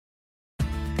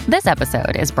This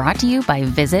episode is brought to you by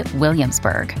Visit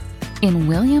Williamsburg. In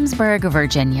Williamsburg,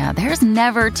 Virginia, there's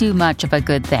never too much of a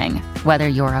good thing. Whether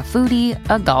you're a foodie,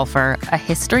 a golfer, a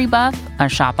history buff, a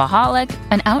shopaholic,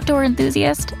 an outdoor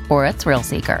enthusiast, or a thrill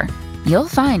seeker, you'll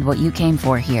find what you came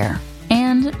for here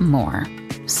and more.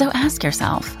 So ask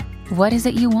yourself, what is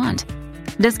it you want?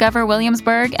 Discover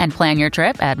Williamsburg and plan your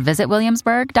trip at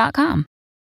visitwilliamsburg.com.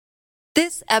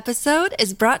 This episode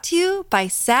is brought to you by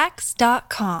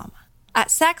Sax.com. At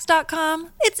Sax.com,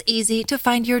 it's easy to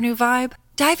find your new vibe.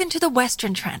 Dive into the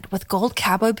Western trend with gold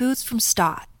cowboy boots from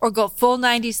Stott, or go full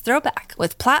 90s throwback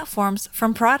with platforms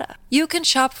from Prada. You can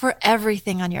shop for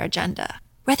everything on your agenda,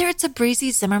 whether it's a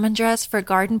breezy Zimmermann dress for a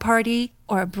garden party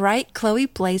or a bright Chloe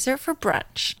blazer for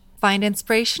brunch. Find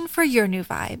inspiration for your new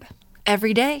vibe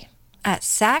every day at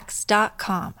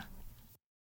Sax.com.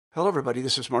 Hello, everybody.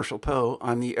 This is Marshall Poe.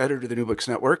 I'm the editor of the New Books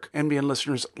Network. NBN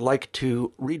listeners like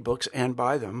to read books and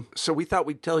buy them. So we thought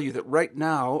we'd tell you that right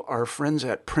now, our friends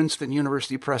at Princeton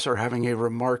University Press are having a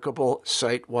remarkable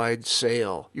site-wide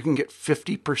sale. You can get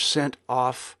 50%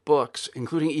 off books,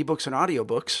 including ebooks and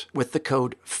audiobooks, with the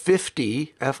code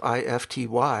 50,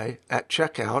 F-I-F-T-Y, at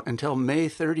checkout until May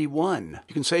 31.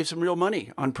 You can save some real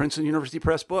money on Princeton University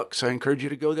Press books. I encourage you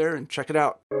to go there and check it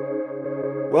out.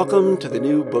 Welcome to the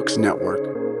New Books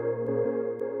Network.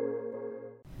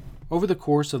 Over the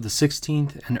course of the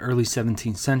 16th and early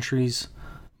 17th centuries,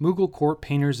 Mughal court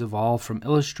painters evolved from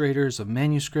illustrators of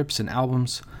manuscripts and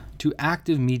albums to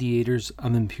active mediators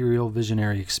of imperial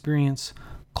visionary experience,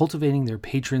 cultivating their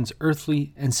patrons'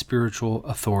 earthly and spiritual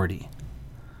authority.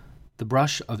 The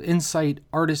brush of insight,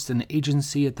 artist, and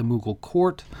agency at the Mughal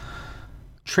court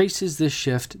traces this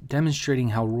shift, demonstrating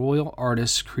how royal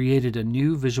artists created a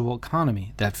new visual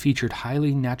economy that featured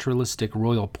highly naturalistic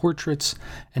royal portraits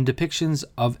and depictions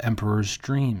of emperors'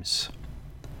 dreams.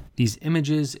 These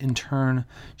images, in turn,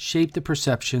 shaped the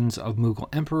perceptions of Mughal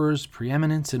emperors'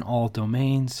 preeminence in all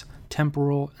domains,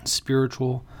 temporal and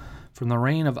spiritual, from the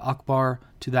reign of Akbar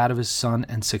to that of his son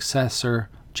and successor,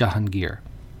 Jahangir.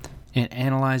 In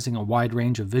analyzing a wide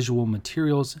range of visual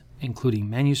materials, including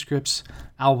manuscripts,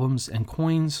 albums, and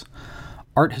coins,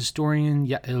 art historian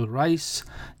Yael Rice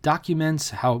documents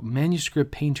how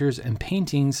manuscript painters and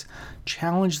paintings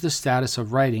challenged the status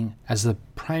of writing as the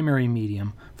primary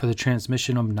medium for the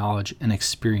transmission of knowledge and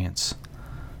experience.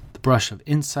 The brush of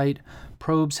insight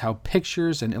probes how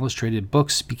pictures and illustrated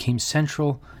books became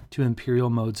central to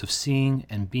imperial modes of seeing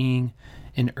and being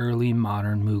in early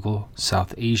modern Mughal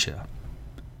South Asia.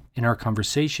 In our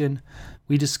conversation,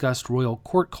 we discussed royal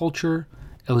court culture,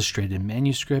 illustrated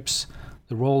manuscripts,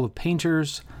 the role of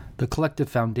painters, the collective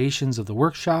foundations of the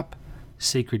workshop,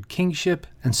 sacred kingship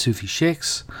and Sufi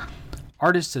sheikhs,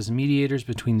 artists as mediators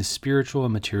between the spiritual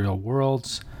and material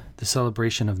worlds, the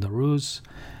celebration of Nowruz,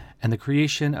 and the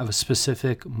creation of a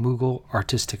specific Mughal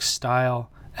artistic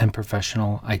style and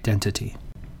professional identity.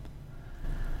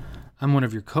 I'm one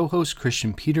of your co-hosts,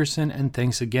 Christian Peterson, and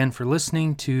thanks again for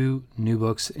listening to New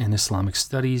Books in Islamic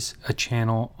Studies, a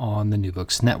channel on the New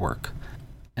Books Network.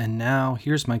 And now,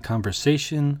 here's my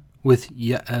conversation with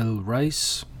Yael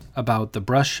Rice about The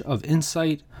Brush of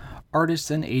Insight, Artist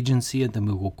and Agency at the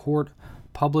Mughal Court,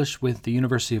 published with the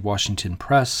University of Washington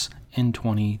Press in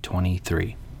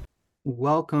 2023.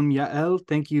 Welcome, Yael.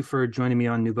 Thank you for joining me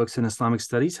on New Books in Islamic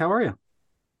Studies. How are you?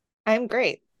 I'm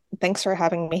great. Thanks for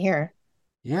having me here.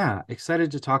 Yeah, excited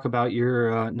to talk about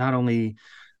your not only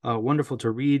wonderful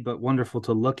to read, but wonderful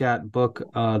to look at book,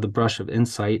 The Brush of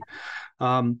Insight.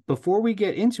 Before we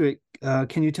get into it,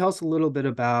 can you tell us a little bit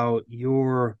about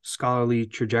your scholarly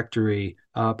trajectory,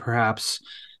 perhaps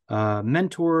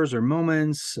mentors or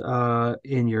moments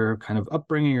in your kind of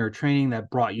upbringing or training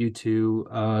that brought you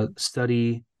to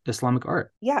study Islamic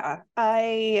art? Yeah,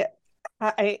 I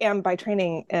am by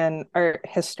training an art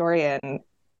historian.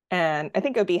 And I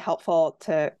think it would be helpful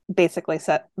to basically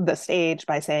set the stage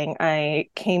by saying I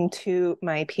came to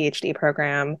my PhD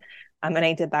program and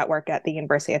I did that work at the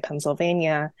University of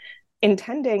Pennsylvania,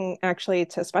 intending actually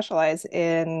to specialize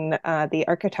in the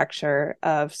architecture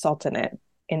of Sultanate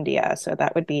India. So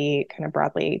that would be kind of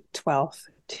broadly 12th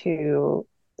to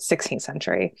 16th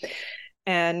century.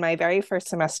 And my very first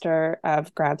semester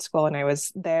of grad school, and I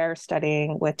was there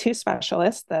studying with two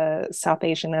specialists, the South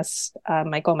Asianist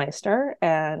Michael Meister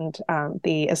and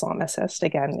the Islamicist,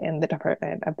 again, in the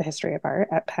Department of the History of Art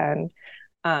at Penn,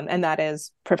 and that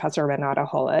is Professor Renata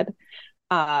Holod.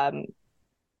 And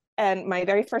my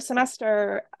very first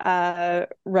semester,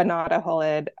 Renata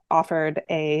Holod offered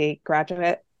a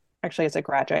graduate, actually it's a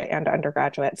graduate and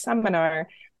undergraduate seminar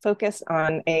focused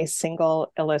on a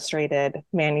single illustrated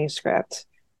manuscript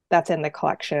that's in the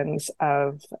collections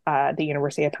of the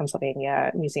University of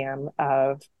Pennsylvania Museum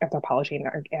of Anthropology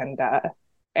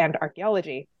and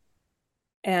Archaeology.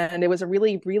 And it was a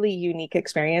really, really unique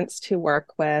experience to work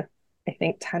with, I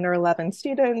think, 10 or 11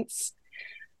 students.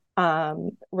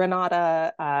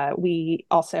 Renata, we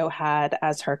also had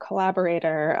as her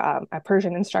collaborator a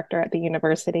Persian instructor at the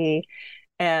university.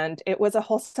 And it was a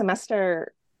whole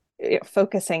semester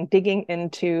digging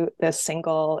into this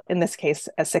single, in this case,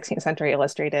 a 16th century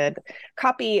illustrated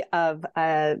copy of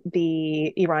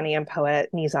the Iranian poet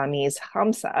Nizami's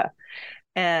Hamsa.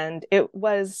 And it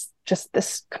was just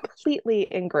this completely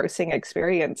engrossing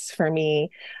experience for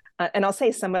me. And I'll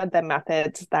say some of the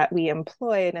methods that we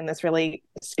employed, and this really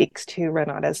speaks to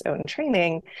Renata's own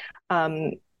training,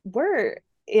 were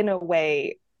in a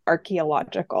way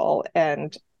archaeological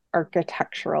and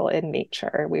architectural in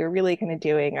nature. We were really kind of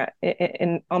doing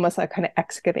in almost a kind of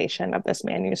excavation of this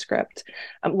manuscript,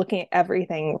 looking at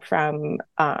everything from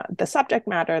the subject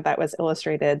matter that was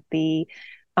illustrated, the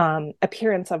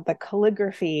appearance of the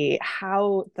calligraphy,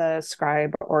 how the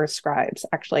scribe or scribes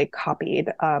actually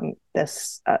copied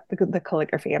the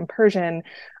calligraphy in Persian,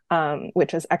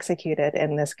 which was executed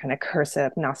in this kind of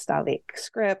cursive Nastaliq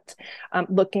script,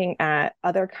 looking at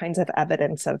other kinds of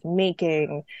evidence of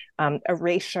making,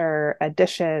 erasure,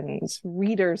 additions,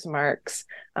 reader's marks,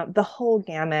 the whole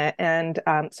gamut. And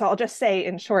so I'll just say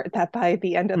in short that by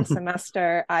the end of the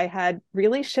semester, I had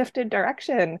really shifted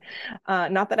direction.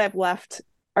 Not that I've left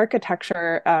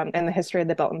architecture and the history of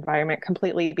the built environment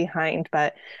completely behind,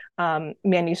 but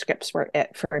manuscripts were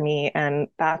it for me. And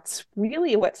that's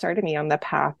really what started me on the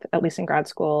path, at least in grad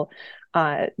school,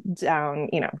 down,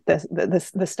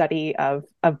 the study of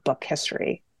book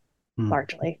history,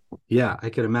 largely. Yeah, I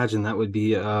could imagine that would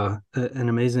be an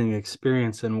amazing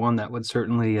experience, and one that would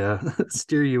certainly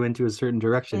steer you into a certain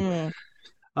direction.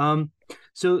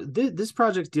 So this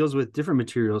project deals with different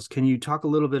materials. Can you talk a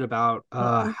little bit about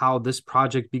how this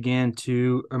project began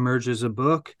to emerge as a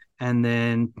book, and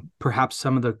then perhaps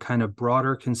some of the kind of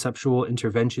broader conceptual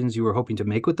interventions you were hoping to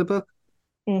make with the book?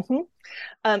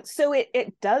 So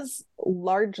it does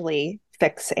largely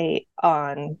fixate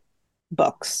on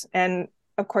books, and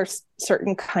of course,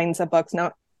 certain kinds of books,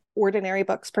 not ordinary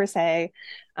books per se.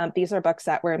 These are books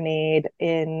that were made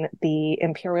in the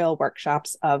imperial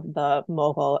workshops of the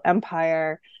Mughal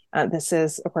Empire. This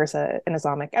is, of course, an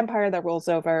Islamic empire that rules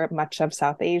over much of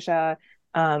South Asia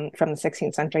from the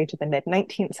 16th century to the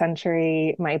mid-19th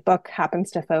century. My book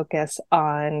happens to focus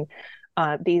on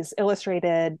these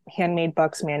illustrated handmade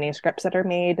books, manuscripts that are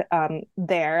made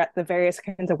there at the various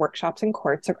kinds of workshops and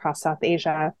courts across South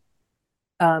Asia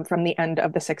from the end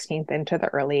of the 16th into the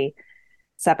early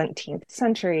 17th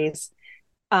centuries.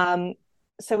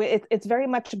 So it's very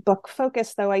much book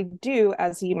focused, though I do,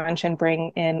 as you mentioned,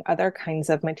 bring in other kinds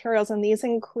of materials, and these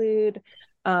include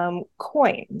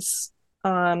coins,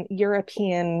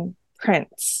 European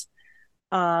prints,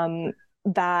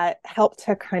 that help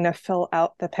to kind of fill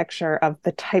out the picture of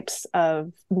the types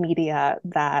of media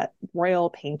that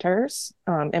royal painters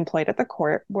employed at the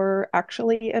court were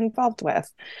actually involved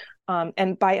with.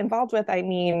 And by involved with, I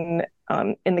mean,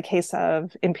 in the case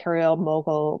of imperial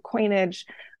Mughal coinage,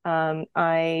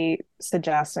 I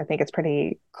think it's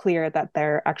pretty clear that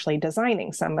they're actually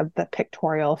designing some of the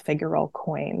pictorial figural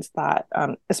coins that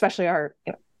especially are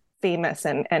famous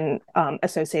and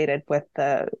associated with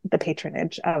the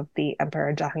patronage of the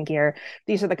Emperor Jahangir.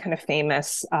 These are the kind of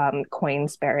famous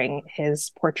coins bearing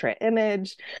his portrait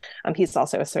image. He's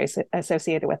also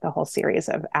associated with a whole series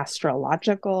of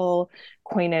astrological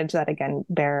coinage that, again,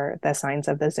 bear the signs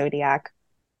of the zodiac.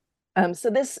 So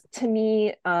this, to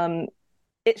me,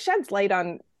 it sheds light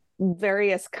on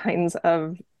various kinds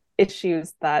of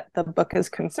issues that the book is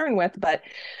concerned with, but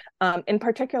in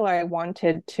particular, I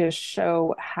wanted to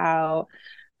show how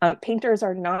painters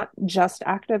are not just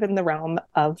active in the realm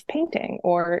of painting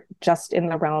or just in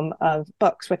the realm of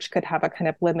books, which could have a kind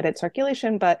of limited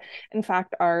circulation, but in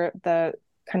fact are the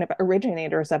kind of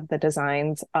originators of the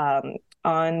designs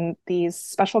on these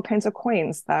special kinds of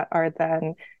coins that are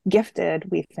then gifted,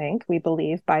 we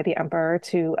believe, by the emperor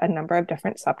to a number of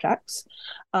different subjects,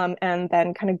 and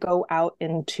then kind of go out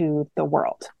into the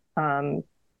world.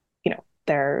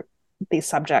 These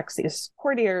subjects, these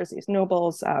courtiers, these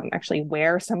nobles, actually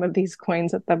wear some of these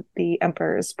coins of the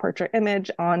emperor's portrait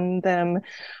image on them,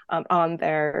 on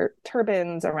their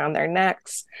turbans, around their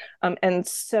necks. And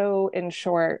so, in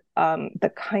short,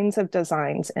 the kinds of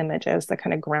designs, images, the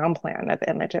kind of ground plan of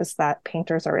images that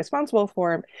painters are responsible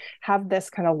for have this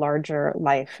kind of larger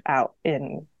life out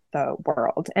in the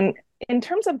world. And in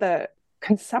terms of the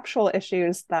conceptual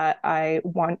issues that I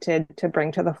wanted to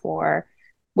bring to the fore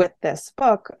with this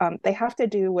book, they have to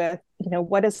do with,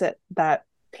 what is it that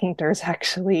painters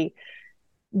actually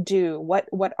do?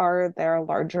 What are their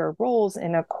larger roles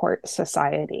in a court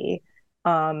society,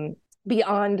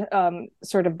 beyond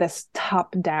sort of this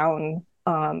top-down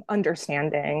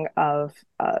understanding of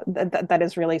that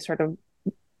is really sort of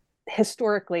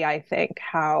historically, I think,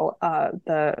 how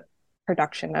the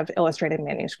production of illustrated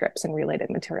manuscripts and related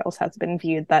materials has been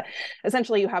viewed, that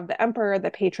essentially you have the emperor,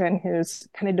 the patron, who's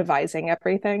kind of devising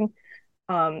everything,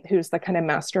 who's the kind of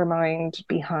mastermind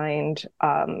behind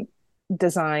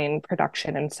design,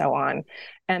 production, and so on.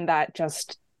 And that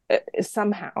just is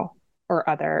somehow or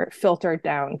other filtered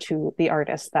down to the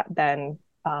artists that then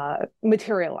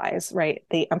materialize, right,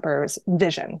 the emperor's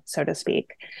vision, so to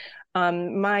speak.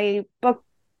 My book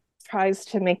tries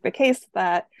to make the case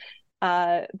that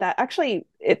that actually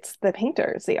it's the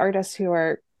painters, the artists, who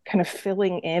are kind of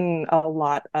filling in a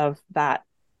lot of that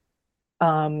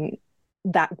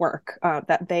that work,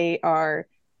 that they are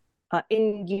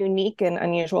in unique and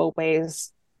unusual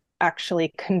ways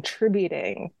actually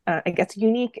contributing, I guess,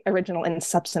 unique, original, and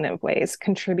substantive ways,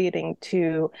 contributing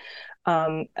to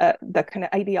the kind of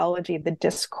ideology, the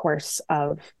discourse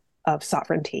of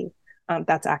sovereignty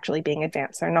that's actually being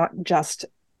advanced. They're not just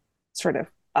sort of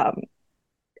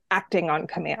acting on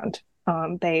command.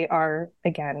 They are,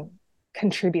 again,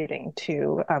 contributing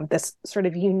to this sort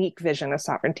of unique vision of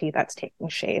sovereignty that's taking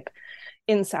shape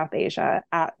in South Asia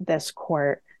at this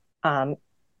court,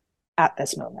 at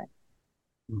this moment.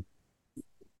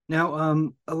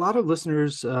 Now, a lot of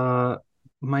listeners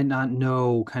might not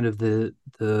know kind of the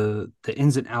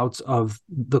ins and outs of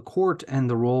the court and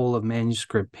the role of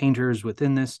manuscript painters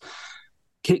within this.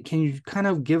 Can you kind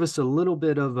of give us a little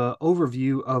bit of an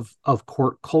overview of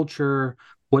court culture,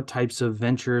 what types of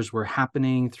ventures were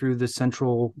happening through the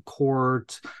central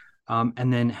court,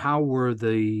 and then how were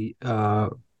the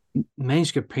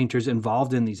manuscript painters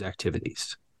involved in these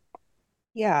activities?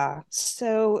 Yeah,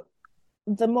 so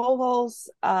the Mughals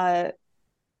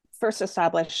first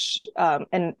established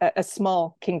a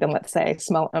small kingdom, let's say,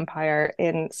 small empire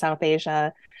in South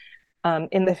Asia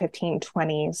in the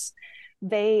 1520s.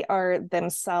 They are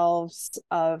themselves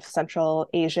of Central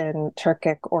Asian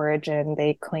Turkic origin.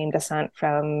 They claim descent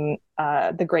from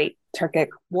the great Turkic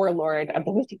warlord of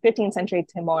the 15th century,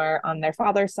 Timur, on their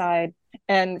father's side,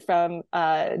 and from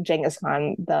Genghis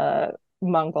Khan, the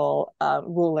Mongol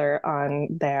ruler, on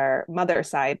their mother's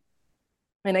side.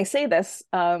 And I say this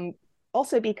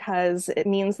also because it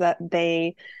means that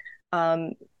they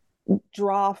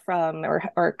draw from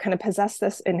or kind of possess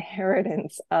this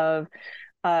inheritance of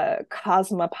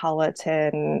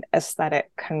cosmopolitan aesthetic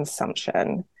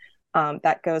consumption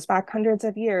that goes back hundreds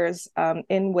of years,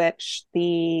 in which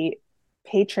the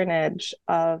patronage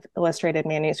of illustrated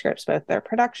manuscripts, both their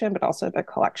production but also the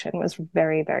collection, was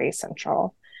very, very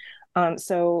central.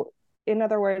 So, in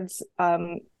other words,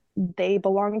 they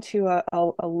belong to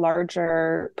a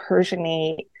larger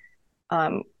Persianate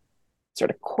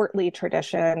sort of courtly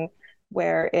tradition,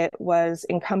 where it was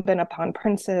incumbent upon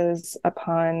princes,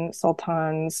 upon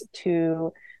sultans,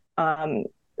 to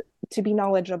be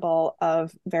knowledgeable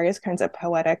of various kinds of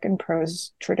poetic and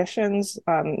prose traditions.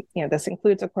 This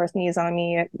includes, of course,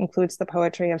 Nizami. It includes the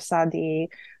poetry of Sadi,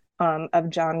 of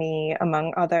Jami,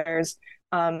 among others.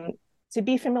 To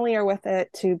be familiar with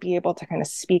it, to be able to kind of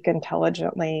speak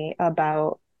intelligently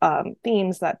about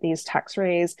themes that these texts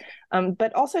raise,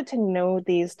 but also to know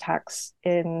these texts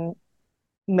in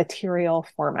material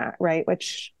format, right?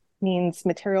 Which means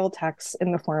material texts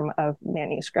in the form of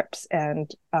manuscripts and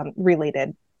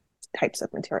related types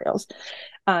of materials,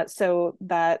 so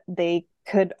that they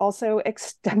could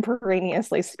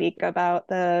extemporaneously speak about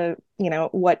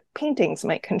what paintings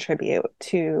might contribute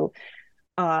to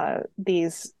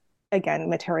these, again,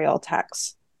 material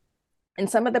texts. And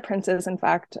some of the princes, in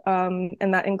fact,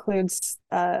 and that includes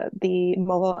the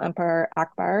Mughal Emperor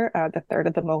Akbar, the third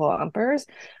of the Mughal emperors,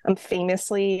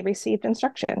 famously received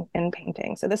instruction in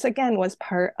painting. So this, again, was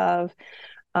part of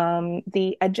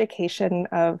the education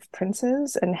of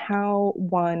princes and how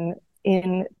one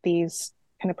in these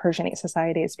kind of Persianate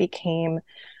societies became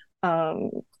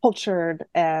cultured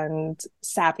and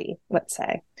savvy, let's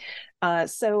say.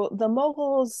 So the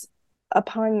Mughals,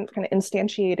 upon kind of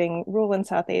instantiating rule in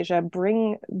South Asia,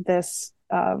 bring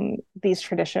these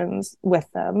traditions with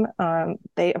them.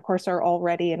 They, of course, are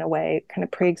already, in a way, kind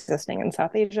of pre-existing in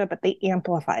South Asia, but they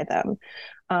amplify them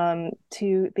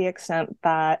to the extent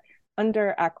that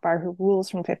under Akbar, who rules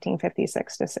from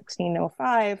 1556 to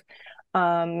 1605,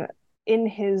 in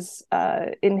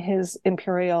his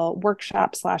imperial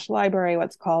workshop / library,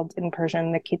 what's called in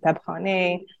Persian the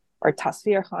Kitabkhane, or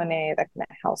Tasvirkhane, the kind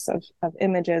of house of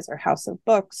images or house of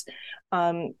books.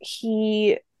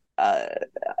 He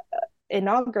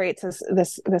inaugurates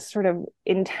this sort of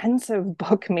intensive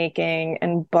bookmaking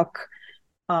and book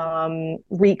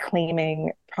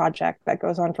reclaiming project that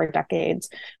goes on for decades,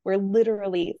 where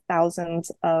literally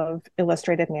thousands of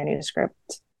illustrated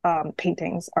manuscript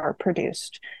paintings are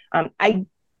produced. I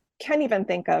can't even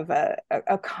think of a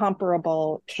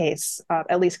comparable case,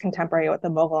 at least contemporary with the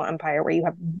Mughal Empire, where you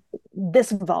have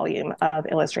this volume of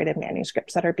illustrated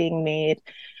manuscripts that are being made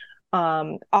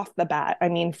off the bat, I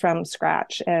mean, from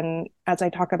scratch. And as I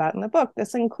talk about in the book,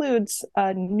 this includes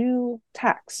a new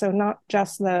text. So not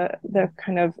just the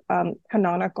kind of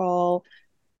canonical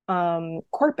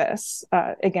corpus,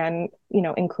 again,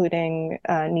 including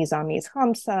Nizami's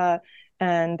Khamsa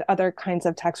and other kinds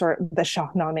of texts, or the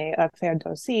Shahnameh of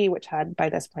Ferdowsi, which had by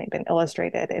this point been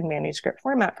illustrated in manuscript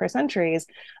format for centuries,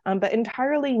 but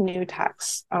entirely new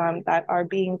texts that are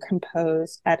being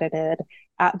composed, edited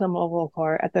at the Mughal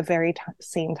court at the very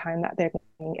same time that they're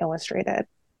being illustrated.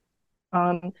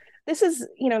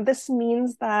 This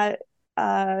means that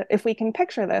if we can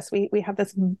picture this, we have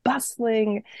this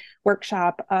bustling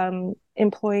workshop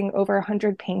employing over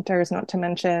 100 painters, not to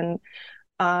mention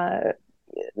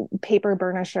paper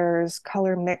burnishers,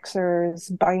 color mixers,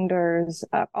 binders,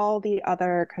 all the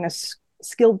other kind of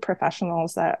skilled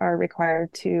professionals that are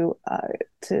required to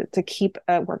keep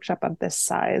a workshop of this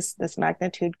size, this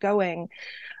magnitude going.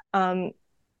 And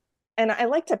I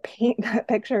like to paint that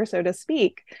picture, so to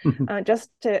speak, just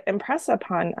to impress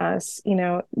upon us,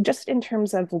 just in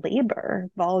terms of labor,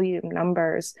 volume,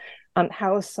 numbers,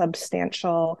 how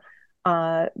substantial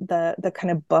the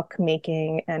kind of book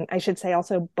making, and I should say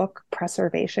also book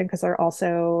preservation, because they're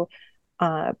also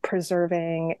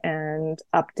preserving and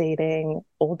updating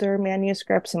older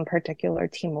manuscripts, in particular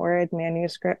Timurid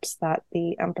manuscripts that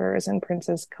the emperors and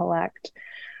princes collect.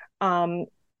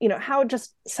 How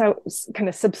just so kind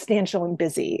of substantial and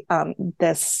busy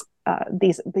these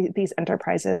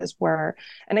enterprises were.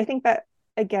 And I think that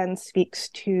again speaks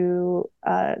to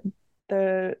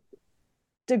the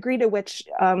degree to which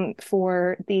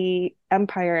for the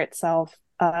empire itself,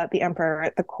 the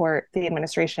emperor, the court, the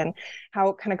administration,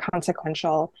 how kind of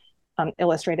consequential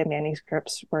illustrated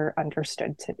manuscripts were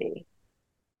understood to be.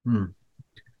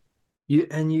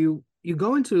 You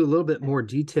go into a little bit more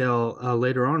detail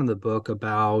later on in the book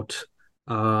about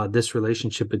this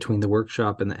relationship between the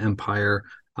workshop and the empire.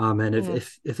 And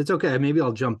if it's okay, maybe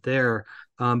I'll jump there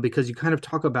because you kind of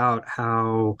talk about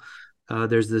how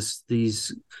there's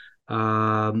these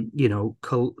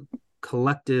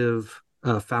collective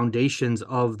foundations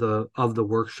of the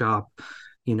workshop,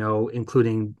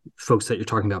 including folks that you're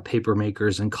talking about, paper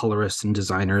makers and colorists and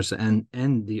designers and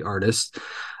the artists.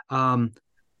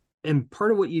 And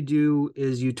part of what you do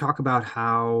is you talk about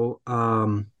how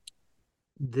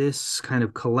this kind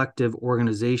of collective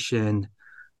organization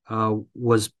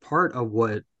was part of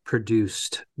what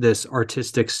produced this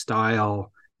artistic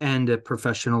style and a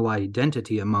professional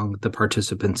identity among the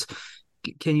participants.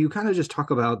 Can you kind of just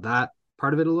talk about that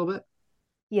part of it a little bit?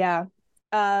 Yeah.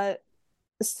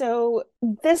 So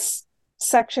this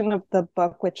section of the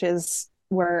book, which is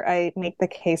where I make the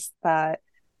case that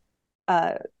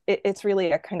it's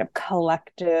really a kind of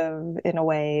collective, in a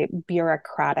way,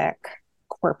 bureaucratic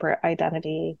corporate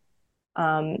identity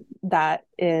that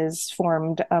is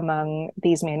formed among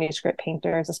these manuscript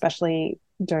painters, especially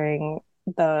during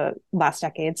the last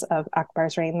decades of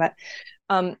Akbar's reign, that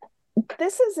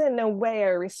this is in a way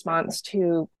a response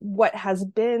to what has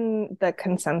been the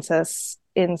consensus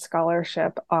in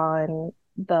scholarship on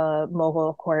the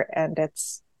Mughal court and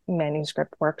its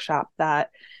manuscript workshop,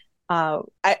 that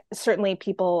certainly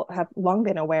people have long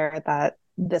been aware that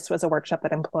this was a workshop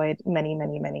that employed many,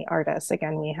 many, many artists.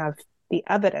 Again, we have the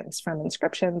evidence from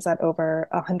inscriptions that over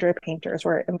 100 painters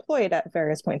were employed at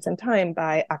various points in time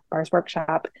by Akbar's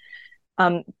workshop.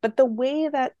 But the way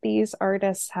that these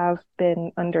artists have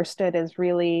been understood is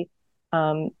really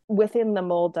within the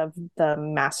mold of the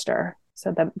master,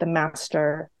 so the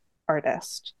master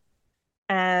artist.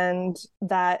 And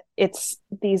that it's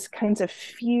these kinds of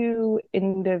few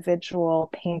individual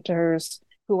painters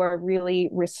who are really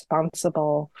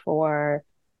responsible for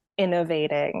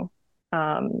innovating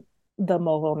the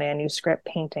Mughal manuscript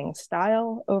painting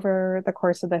style over the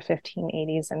course of the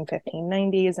 1580s and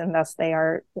 1590s, and thus they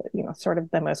are, sort of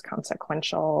the most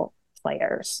consequential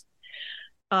players.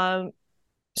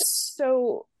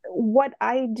 So what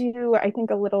I do, I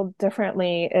think, a little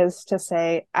differently is to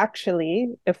say,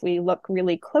 actually, if we look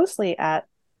really closely at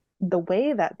the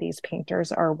way that these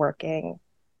painters are working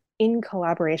in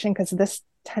collaboration, because this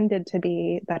tended to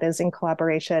be, that is, in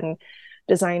collaboration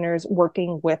designers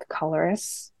working with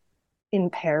colorists in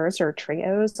pairs or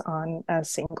trios on a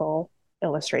single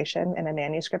illustration in a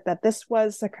manuscript, that this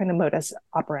was a kind of modus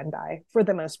operandi for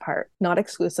the most part, not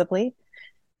exclusively.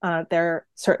 There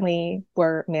certainly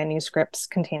were manuscripts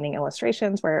containing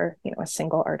illustrations where, a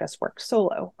single artist worked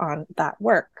solo on that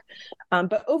work.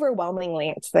 But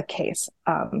overwhelmingly, it's the case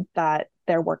that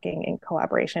they're working in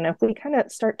collaboration. If we kind of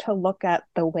start to look at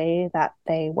the way that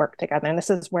they work together, and this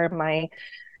is where my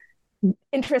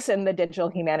interest in the digital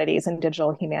humanities and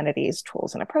digital humanities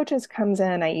tools and approaches comes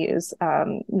in. I use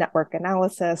network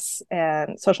analysis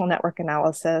and social network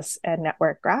analysis and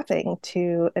network graphing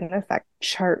to, in effect,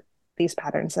 chart these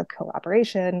patterns of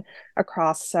collaboration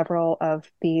across several of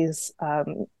these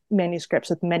manuscripts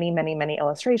with many, many, many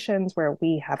illustrations where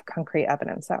we have concrete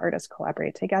evidence that artists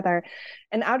collaborate together.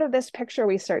 And out of this picture,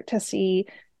 we start to see,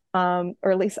 or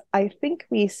at least I think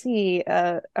we see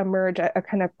emerge a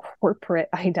kind of corporate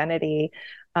identity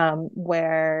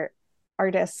where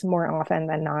artists more often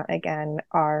than not, again,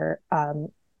 are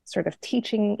sort of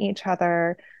teaching each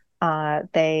other.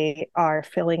 They are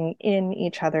filling in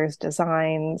each other's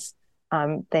designs.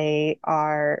 They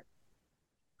are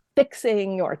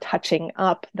fixing or touching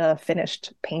up the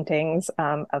finished paintings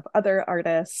of other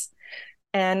artists.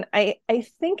 And I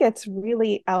think it's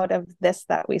really out of this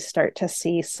that we start to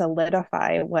see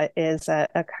solidify what is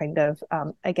a kind of,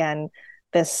 again,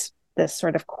 this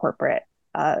sort of corporate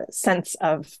sense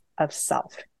of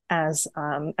self as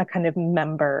a kind of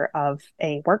member of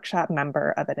a workshop,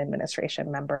 member of an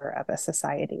administration, member of a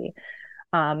society,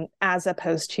 as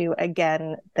opposed to,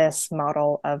 again, this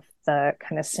model of the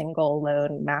kind of single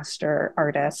lone master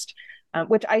artist,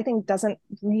 which I think doesn't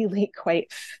really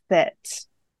quite fit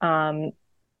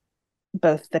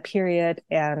both the period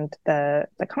and the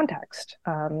context.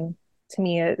 To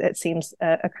me, it seems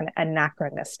a kind of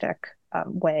anachronistic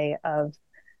way of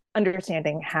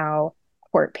understanding how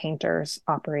court painters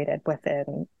operated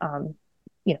within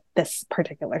this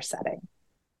particular setting.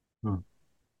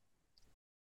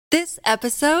 This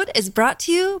episode is brought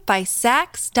to you by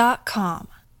Sax.com.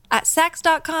 At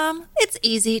Sax.com, it's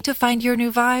easy to find your new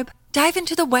vibe. Dive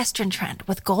into the Western trend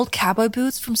with gold cowboy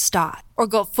boots from Stott, or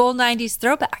go full 90s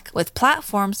throwback with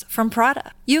platforms from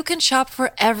Prada. You can shop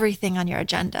for everything on your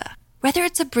agenda, whether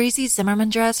it's a breezy Zimmermann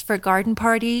dress for a garden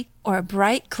party or a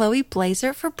bright Chloe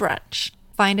blazer for brunch.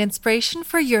 Find inspiration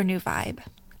for your new vibe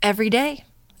every day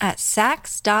at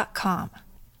Sax.com.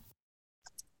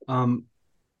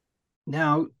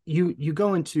 Now, you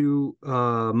go into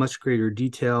much greater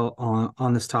detail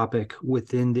on this topic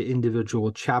within the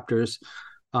individual chapters,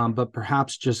 but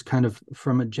perhaps just kind of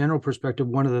from a general perspective,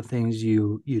 one of the things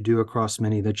you do across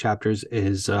many of the chapters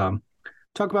is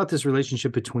talk about this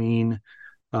relationship between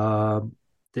the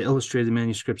illustrated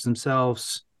manuscripts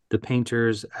themselves, the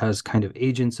painters as kind of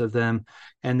agents of them,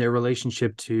 and their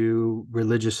relationship to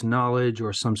religious knowledge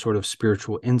or some sort of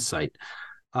spiritual insight.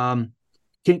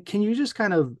 Can you just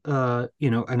kind of,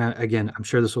 and again, I'm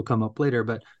sure this will come up later,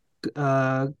 but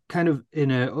kind of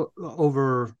in a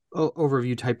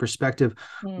overview type perspective,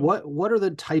 what are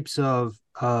the types of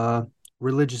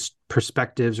religious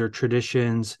perspectives or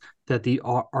traditions that the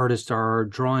artists are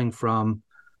drawing from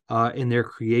in their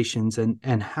creations,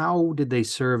 and how did they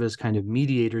serve as kind of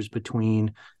mediators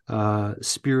between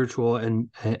spiritual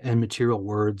and material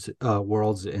worlds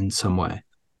in some way?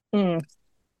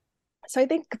 So I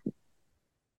think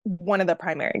one of the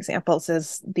primary examples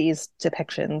is these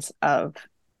depictions of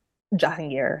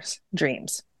Jahangir's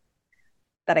dreams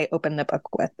that I opened the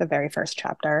book with, the very first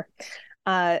chapter.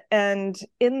 And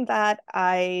in that,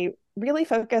 I really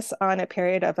focus on a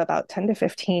period of about 10 to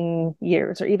 15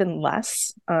 years or even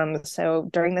less. So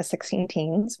during the 16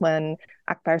 teens, when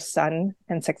Akbar's son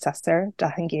and successor,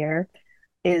 Jahangir,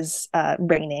 is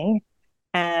reigning.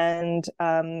 And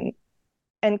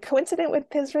coincident with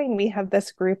his reign, we have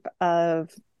this group of,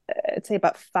 I'd say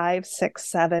about 5, 6,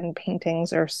 7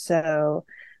 paintings or so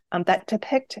that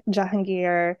depict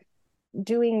Jahangir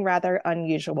doing rather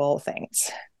unusual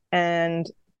things. And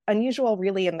unusual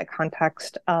really in the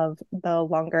context of the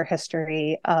longer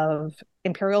history of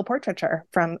imperial portraiture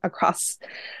from across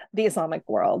the Islamic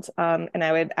world. And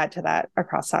I would add to that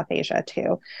across South Asia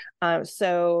too.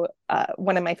 So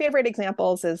one of my favorite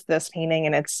examples is this painting,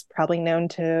 and it's probably known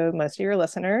to most of your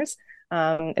listeners.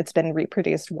 It's been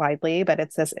reproduced widely, but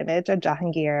it's this image of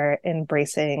Jahangir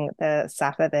embracing the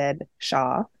Safavid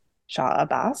Shah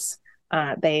Abbas.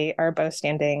 They are both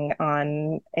standing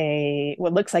on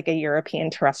what looks like a European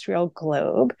terrestrial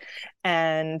globe.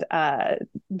 And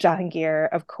Jahangir,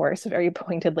 of course, very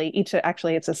pointedly,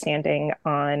 it's standing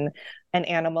on an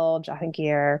animal,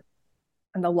 Jahangir,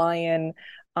 and the lion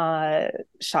Shah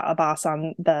Abbas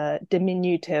on the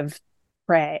diminutive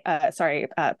prey of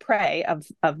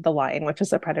the lion, which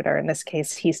is a predator. In this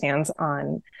case, he stands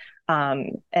on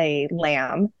a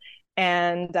lamb,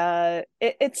 and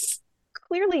it's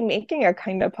clearly making a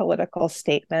kind of political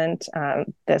statement.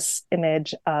 This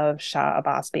image of Shah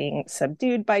Abbas being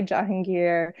subdued by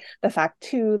Jahangir, the fact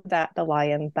too that the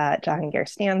lion that Jahangir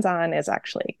stands on is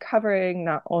actually covering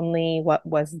not only what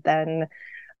was then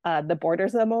the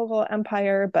borders of the Mughal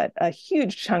Empire, but a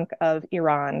huge chunk of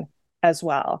Iran as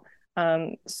well.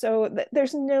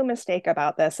 There's no mistake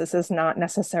about this. This is not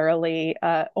necessarily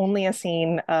only a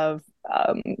scene of,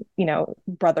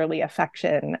 brotherly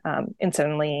affection.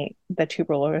 Incidentally, the two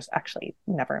rulers actually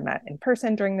never met in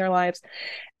person during their lives.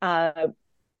 But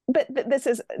this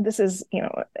is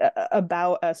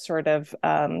about a sort of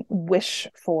wish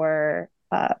for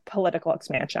political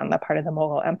expansion on the part of the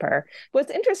Mughal Emperor.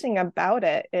 What's interesting about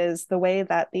it is the way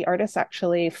that the artist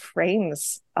actually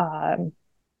frames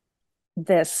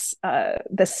this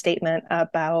statement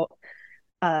about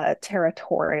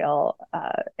territorial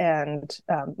and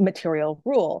material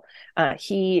rule.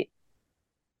 He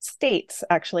states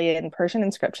actually in Persian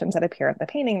inscriptions that appear in the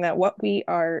painting that what we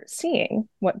are seeing,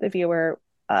 what the viewer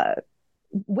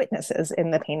witnesses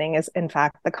in the painting, is in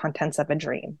fact the contents of a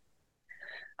dream.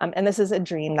 And this is a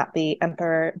dream that the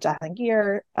Emperor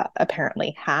Jahangir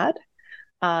apparently had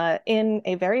in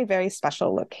a very, very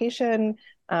special location,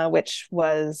 which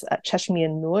was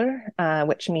Cheshmi-Nur,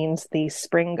 which means the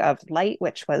spring of light,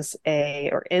 which was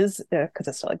is, because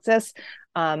it still exists,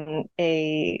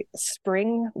 a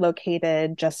spring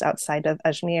located just outside of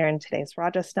Ajmer in today's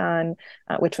Rajasthan,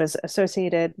 which was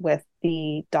associated with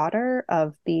the daughter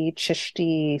of the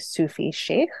Chishti Sufi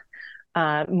Sheikh,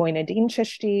 Moinuddin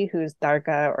Chishti, whose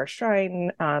dargah or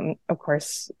shrine, of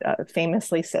course,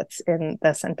 famously sits in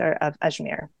the center of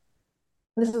Ajmer.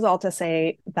 This is all to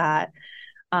say that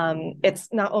it's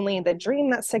not only the dream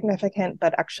that's significant,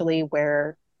 but actually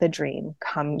where the dream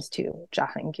comes to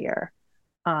Jahangir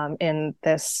in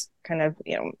this kind of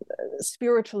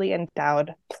spiritually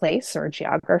endowed place or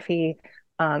geography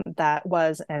that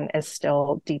was and is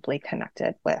still deeply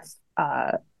connected with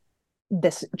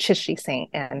this Chishti saint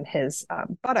and his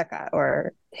baraka,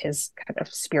 or his kind of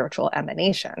spiritual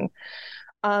emanation.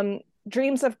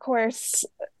 Dreams, of course,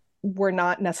 were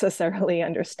not necessarily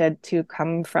understood to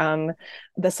come from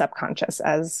the subconscious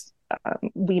as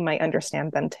we might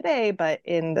understand them today, but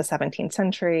in the 17th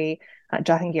century,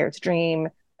 Jahangir's dream,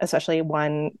 especially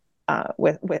one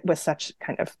with such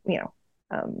kind of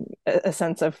a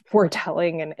sense of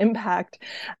foretelling and impact,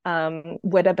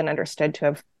 would have been understood to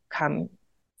have come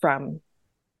from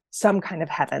some kind of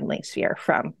heavenly sphere,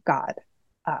 from God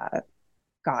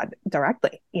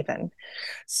directly, even.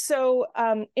 So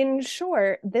in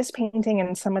short, this painting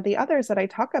and some of the others that I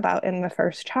talk about in the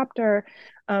first chapter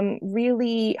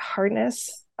really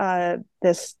harness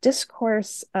this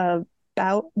discourse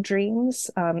about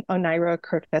dreams,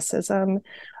 oneirocriticism,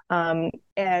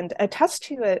 and attest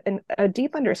to a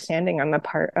deep understanding on the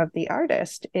part of the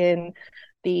artist in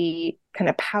the kind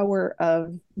of power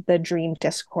of the dream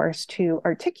discourse to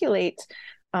articulate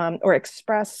or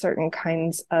express certain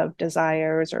kinds of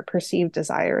desires or perceived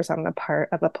desires on the part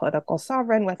of a political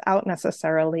sovereign without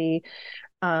necessarily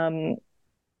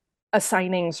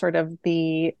assigning sort of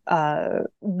the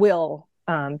will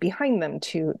behind them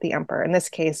to the emperor. In this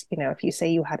case, if you say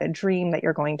you had a dream that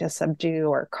you're going to subdue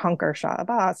or conquer Shah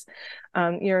Abbas,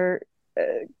 you're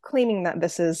claiming that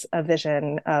this is a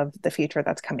vision of the future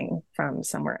that's coming from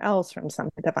somewhere else, from some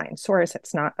divine source.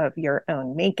 It's not of your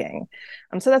own making.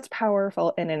 So that's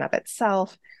powerful in and of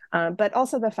itself. But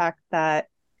also the fact that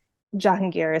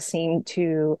Jahangir is seen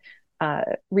to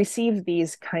receive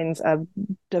these kinds of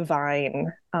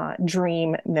divine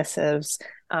dream missives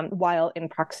while in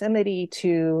proximity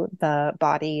to the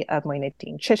body of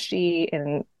Moinuddin Chishti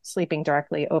and sleeping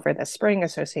directly over the spring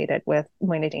associated with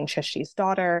Moinuddin Chishti's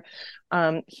daughter.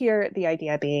 Here, the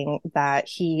idea being that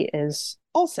he is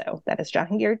also, that is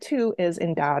Jahangir too, is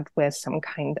endowed with some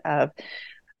kind of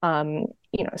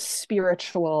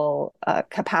spiritual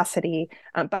capacity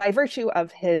by virtue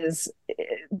of his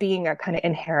being a kind of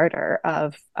inheritor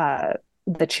of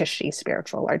the Chishti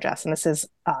spiritual largesse. And this is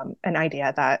an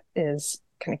idea that is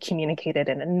kind of communicated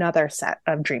in another set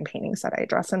of dream paintings that I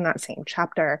address in that same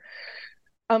chapter.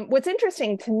 What's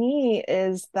interesting to me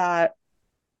is that,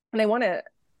 and I want to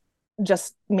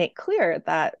just make clear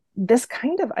that this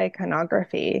kind of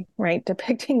iconography, right,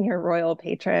 depicting your royal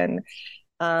patron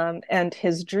and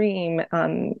his dream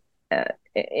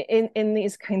in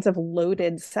these kinds of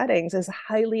loaded settings is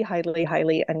highly, highly,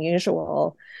 highly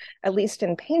unusual, at least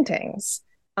in paintings.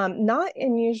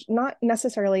 not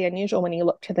necessarily unusual when you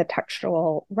look to the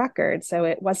textual record. So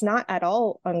it was not at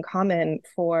all uncommon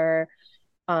for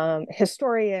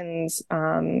historians,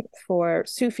 for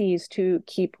Sufis to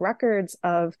keep records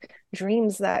of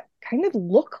dreams that kind of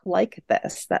look like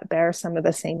this, that bear some of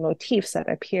the same motifs that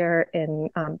appear in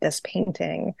this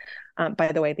painting.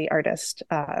 By the way, the artist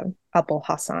Abul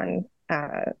Hassan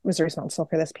was responsible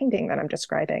for this painting that I'm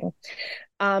describing.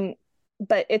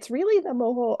 But it's really the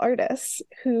Mughal artists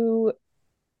who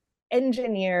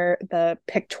engineer the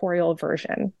pictorial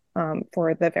version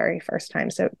for the very first time.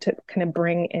 So to kind of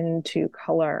bring into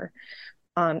color,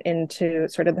 into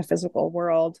sort of the physical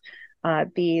world,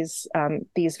 these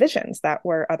visions that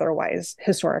were otherwise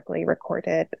historically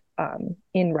recorded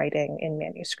in writing, in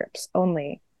manuscripts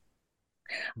only.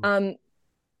 And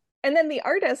then the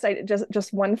artist,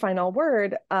 just one final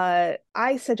word,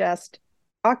 I suggest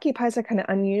occupies a kind of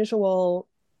unusual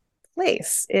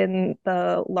place in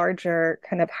the larger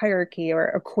kind of hierarchy or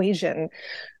equation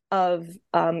of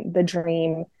the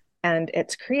dream and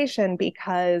its creation,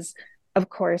 because of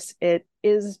course it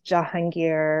is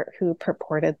Jahangir who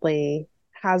purportedly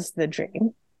has the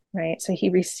dream, right? So he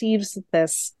receives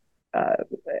this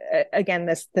again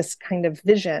this kind of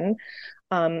vision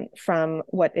from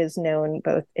what is known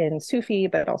both in Sufi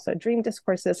but also dream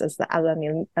discourses as the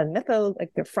alam al-mithal,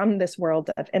 like they're from this world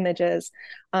of images.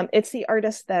 It's the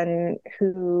artist then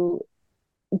who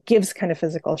gives kind of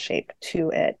physical shape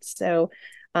to it. So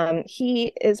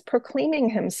he is proclaiming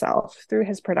himself through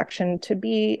his production to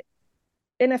be,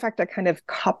 in effect, a kind of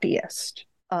copyist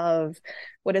of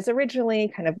what is originally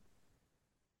kind of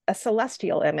a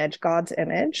celestial image, God's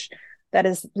image, that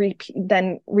is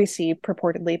then received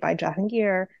purportedly by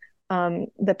Jahangir.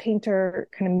 The painter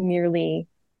kind of merely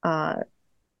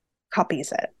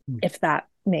copies it, if that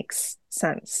makes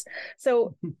sense.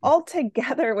 So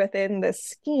altogether within this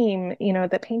scheme,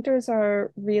 the painters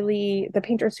are really the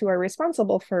painters who are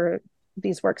responsible for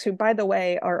these works, who, by the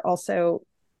way, are also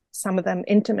some of them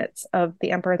intimates of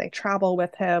the emperor. They travel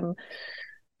with him.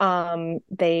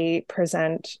 They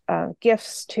present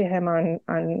gifts to him on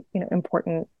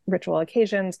important ritual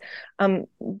occasions.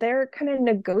 They're kind of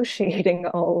negotiating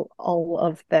all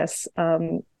of this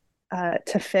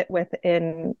to fit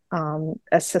within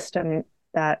a system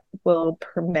that will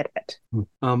permit it.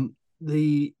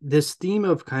 This theme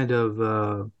of kind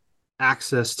of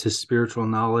access to spiritual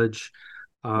knowledge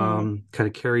kind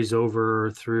of carries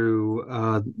over through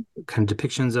kind of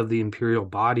depictions of the imperial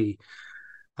body.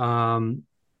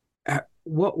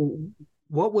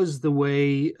 What was the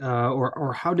way,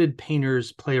 or how did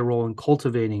painters play a role in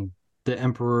cultivating the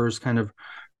emperor's kind of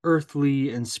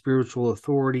earthly and spiritual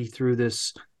authority through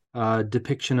this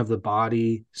depiction of the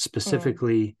body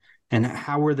specifically, and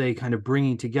how were they kind of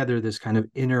bringing together this kind of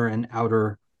inner and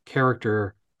outer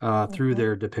character through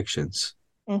their depictions?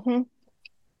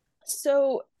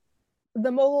 So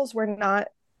the Mughals were not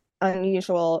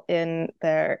unusual in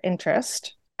their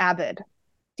interest, avid,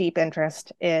 deep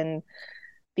interest in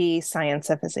the science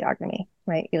of physiognomy,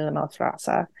 right? Ilm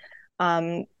al-Firasa.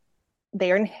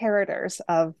 They are inheritors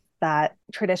of that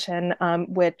tradition,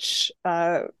 which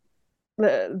the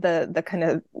kind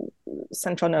of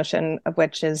central notion of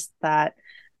which is that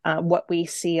what we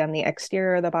see on the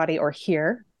exterior of the body or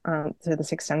hear, so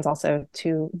this extends also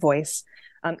to voice,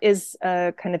 is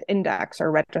a kind of index or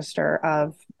register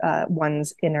of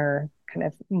one's inner kind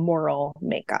of moral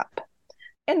makeup,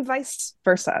 and vice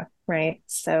versa, right?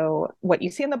 So what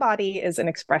you see in the body is an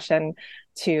expression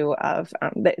too of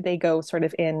they go sort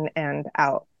of in and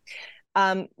out.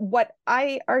 What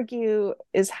I argue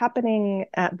is happening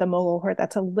at the Mughal court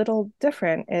that's a little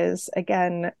different is,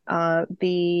 again,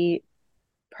 the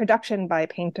production by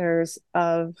painters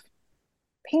of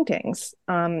paintings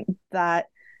that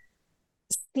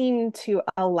seem to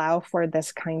allow for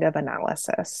this kind of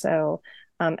analysis. So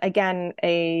again,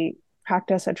 a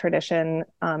practice, a tradition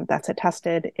that's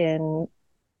attested in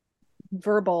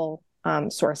verbal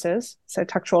sources, so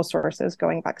textual sources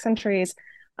going back centuries,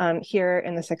 here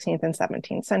in the 16th and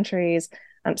 17th centuries,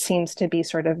 seems to be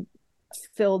sort of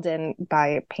filled in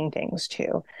by paintings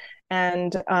too.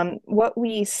 And what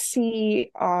we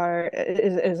see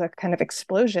is a kind of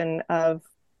explosion of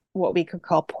what we could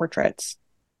call portraits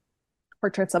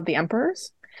of the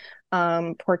emperors,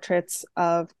 portraits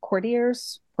of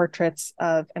courtiers, portraits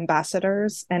of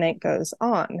ambassadors, and it goes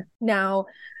on. Now,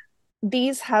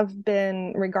 these have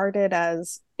been regarded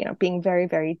as, being very,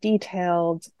 very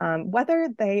detailed. Whether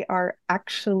they are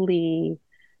actually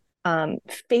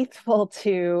faithful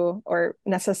to or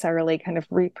necessarily kind of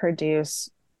reproduce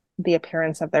the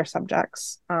appearance of their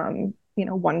subjects,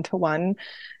 one to one,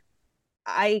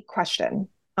 I question.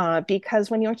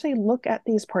 because when you actually look at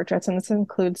these portraits, and this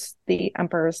includes the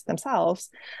emperors themselves,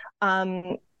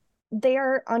 they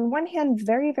are on one hand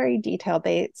very, very detailed.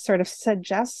 They sort of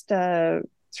suggest a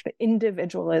sort of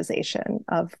individualization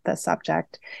of the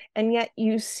subject, and yet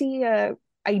you see a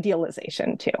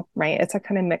idealization too, right? It's a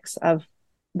kind of mix of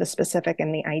the specific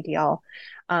and the ideal,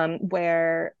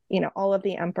 where all of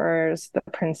the emperors, the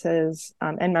princes,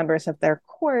 and members of their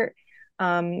court,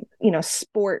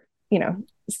 sport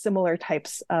similar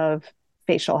types of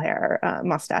facial hair,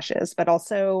 mustaches, but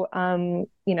also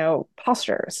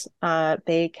postures.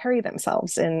 They carry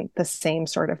themselves in the same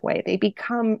sort of way. They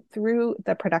become, through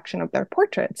the production of their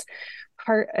portraits,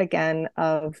 part again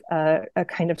of a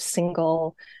kind of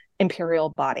single imperial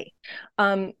body.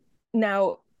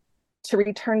 Now, to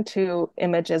return to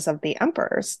images of the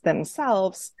emperors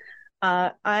themselves,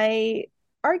 I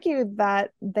argue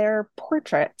that their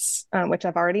portraits, which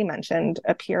I've already mentioned,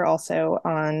 appear also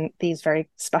on these very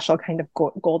special kind of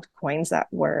gold coins that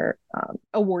were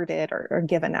awarded or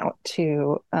given out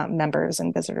to members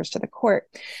and visitors to the court,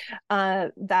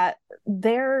 that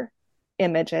their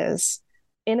images,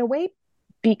 in a way,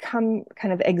 become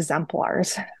kind of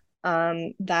exemplars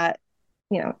that,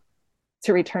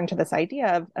 to return to this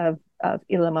idea of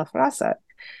ilma frasa,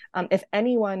 if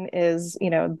anyone is,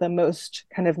 the most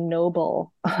kind of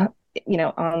noble,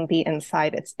 on the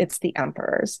inside, it's the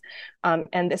emperors,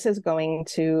 and this is going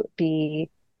to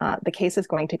be the case is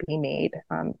going to be made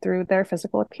through their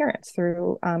physical appearance,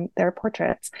 through their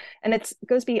portraits, and it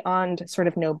goes beyond sort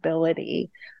of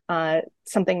nobility.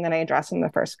 Something that I address in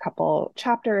the first couple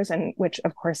chapters, and which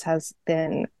of course has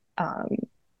been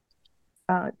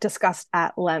discussed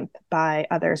at length by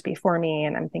others before me.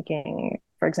 And I'm thinking,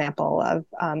 for example, of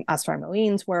Asfar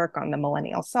Moeen's work on the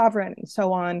millennial sovereign and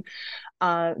so on,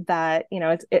 that,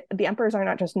 the emperors are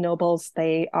not just nobles.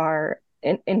 They are,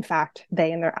 in fact,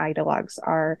 they and their ideologues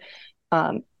are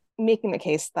making the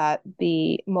case that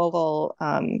the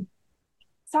Mughal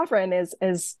sovereign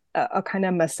is a kind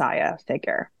of messiah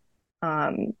figure.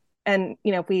 And,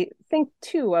 if we think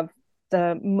too of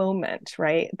the moment,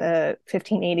 right? The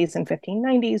 1580s and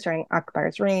 1590s during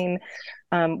Akbar's reign.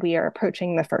 We are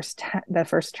approaching the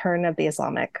first turn of the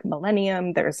Islamic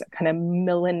millennium. There's a kind of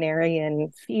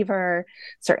millenarian fever,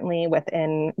 certainly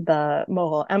within the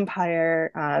Mughal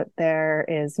Empire. There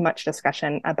is much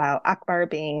discussion about Akbar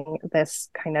being this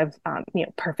kind of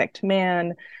perfect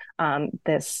man,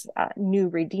 this new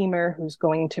redeemer who's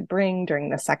going to bring, during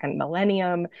the second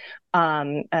millennium,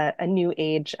 a new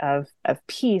age of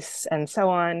peace and so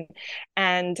on.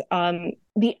 And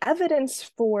the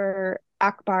evidence for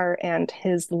Akbar and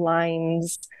his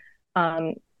line's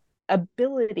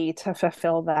ability to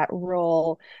fulfill that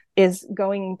role is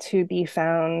going to be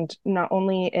found not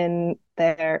only in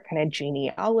their kind of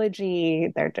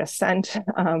genealogy, their descent,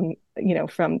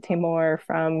 from Timur,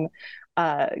 from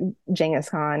Genghis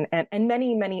Khan, and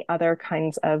many, many other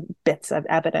kinds of bits of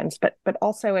evidence, but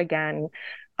also, again,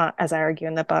 as I argue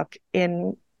in the book,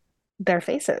 in their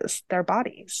faces, their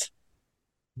bodies.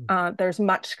 There's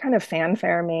much kind of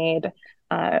fanfare made.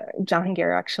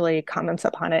 Jahangir actually comments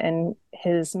upon it in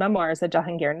his memoirs, the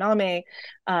Jahangir Name,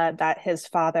 that his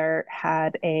father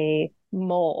had a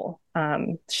mole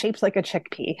shaped like a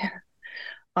chickpea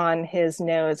on his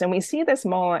nose. And we see this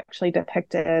mole actually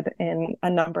depicted in a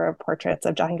number of portraits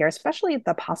of Jahangir, especially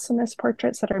the posthumous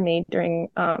portraits that are made during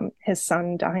his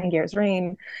son Jahangir's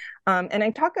reign. And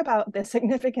I talk about the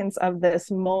significance of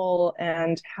this mole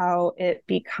and how it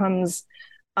becomes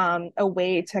a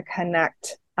way to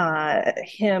connect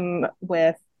him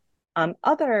with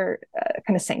other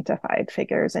kind of sanctified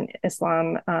figures in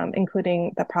Islam,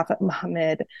 including the Prophet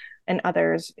Muhammad and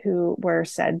others who were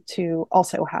said to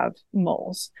also have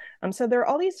moles. So there are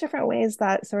all these different ways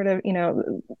that sort of,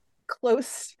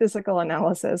 close physical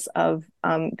analysis of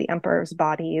the emperor's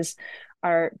bodies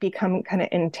are become kind of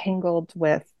entangled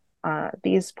with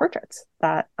these portraits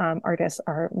that artists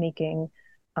are making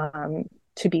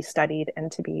to be studied and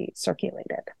to be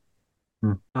circulated.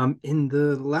 In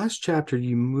the last chapter,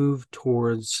 you move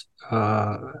towards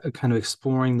kind of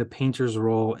exploring the painter's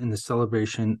role in the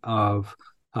celebration of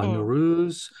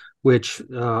Nowruz, which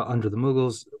under the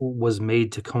Mughals was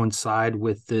made to coincide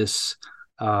with this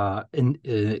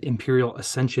imperial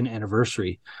ascension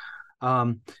anniversary.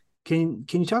 Can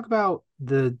you talk about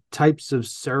the types of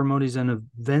ceremonies and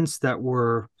events that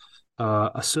were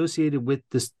associated with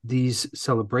these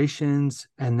celebrations,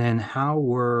 and then how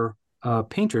were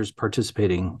painters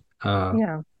participating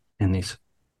in these?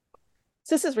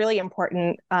 So this is really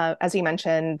important. As you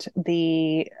mentioned,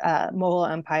 the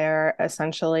Mughal Empire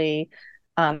essentially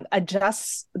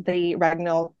adjusts the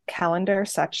regnal calendar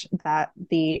such that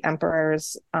the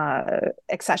emperor's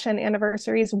accession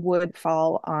anniversaries would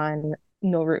fall on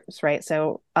Nowruz, right?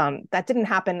 So that didn't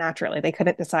happen naturally. They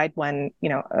couldn't decide when,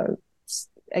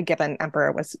 a given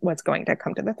emperor was going to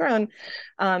come to the throne.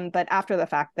 But after the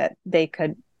fact that they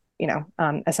could,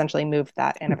 essentially move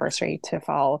that anniversary to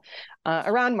fall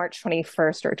around March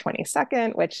 21st or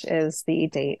 22nd, which is the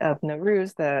date of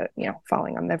Nowruz,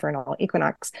 falling on the vernal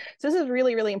equinox. So this is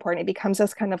really, really important. It becomes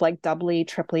this kind of like doubly,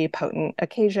 triply potent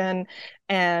occasion.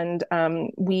 And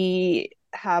we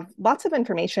have lots of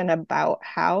information about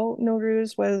how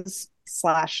Nowruz was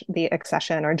 / the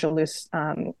accession or Julus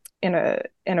in a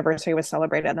anniversary was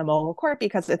celebrated at the Mughal court,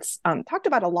 because it's talked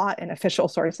about a lot in official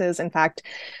sources. In fact,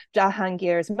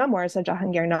 Jahangir's memoirs, the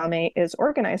Jahangir-Name, is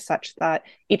organized such that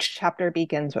each chapter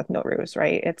begins with Nowruz,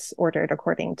 right? It's ordered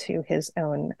according to his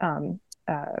own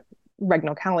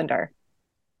regnal calendar.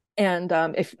 And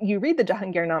if you read the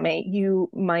Jahangir-Name,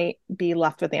 you might be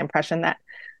left with the impression that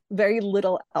very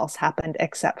little else happened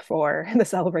except for the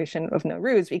celebration of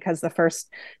Nowruz, because the first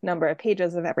number of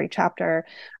pages of every chapter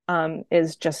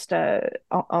is just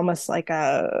almost like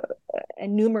a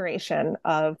enumeration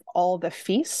of all the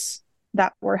feasts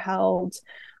that were held,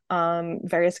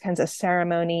 various kinds of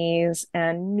ceremonies,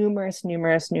 and numerous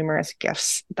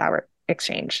gifts that were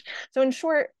exchanged. So in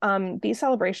short, these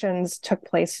celebrations took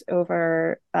place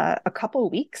over a couple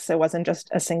of weeks. So it wasn't just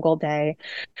a single day.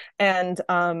 And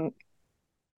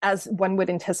as one would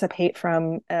anticipate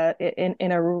from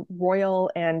in a royal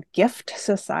and gift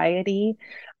society,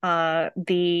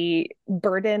 the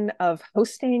burden of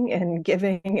hosting and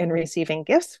giving and receiving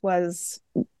gifts was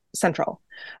central.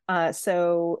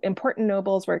 So important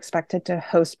nobles were expected to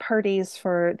host parties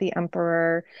for the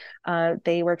emperor.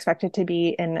 They were expected to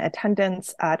be in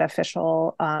attendance at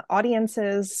official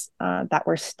audiences that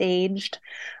were staged,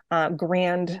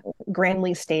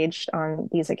 grandly staged on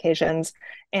these occasions.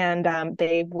 And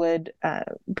they would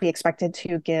be expected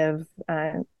to give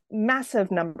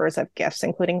massive numbers of gifts,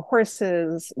 including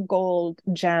horses, gold,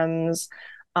 gems.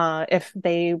 If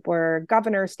they were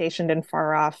governors stationed in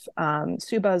far off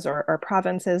subas or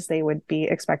provinces, they would be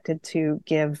expected to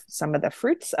give some of the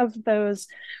fruits of those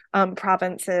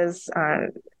provinces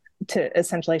to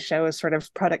essentially show a sort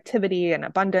of productivity and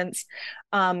abundance.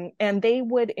 And they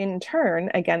would in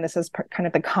turn, again, this is kind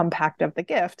of the compact of the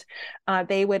gift,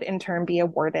 they would in turn be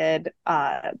awarded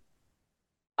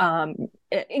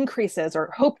increases,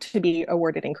 or hoped to be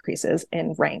awarded increases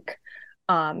in rank.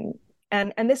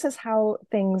 And this is how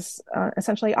things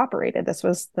essentially operated. This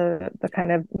was the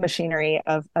kind of machinery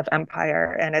of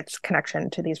empire and its connection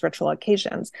to these ritual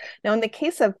occasions. Now, in the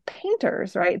case of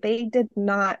painters, right, they did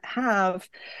not have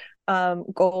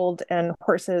gold and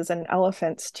horses and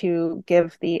elephants to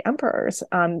give the emperors.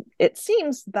 It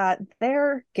seems that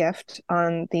their gift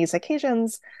on these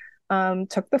occasions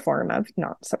took the form of,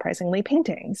 not surprisingly,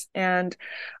 paintings. And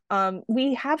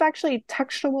we have actually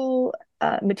textual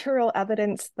material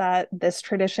evidence that this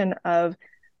tradition of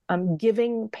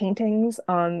giving paintings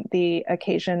on the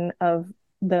occasion of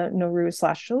the Nowruz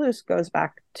 / Julus goes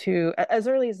back to as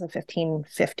early as the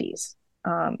 1550s.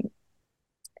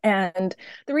 And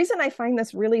the reason I find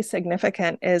this really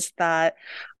significant is that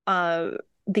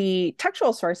the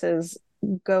textual sources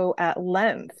go at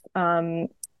length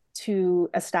to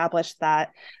establish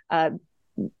that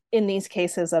in these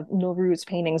cases of Nowruz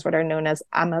paintings, what are known as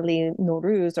Amali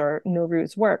Nowruz or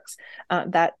Nowruz works,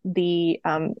 that the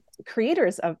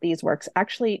creators of these works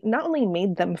actually not only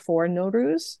made them for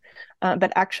Nowruz,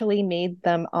 but actually made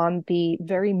them on the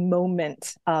very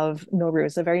moment of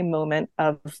Nowruz, the very moment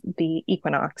of the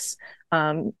equinox.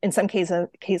 In some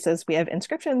cases, we have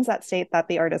inscriptions that state that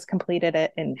the artist completed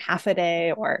it in half a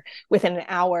day or within an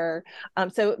hour.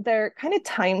 So their kind of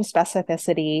time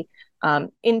specificity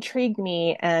intrigued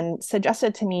me and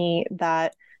suggested to me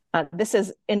that this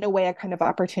is, in a way, a kind of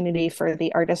opportunity for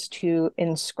the artist to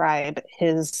inscribe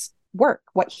his work,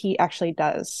 what he actually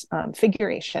does,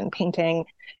 figuration, painting,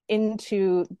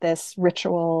 into this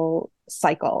ritual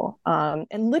cycle,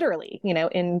 and literally,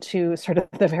 into sort of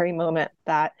the very moment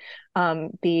that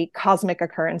the cosmic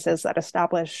occurrences that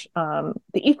establish the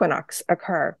equinox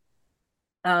occur.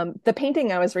 The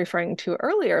painting I was referring to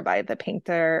earlier by the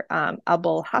painter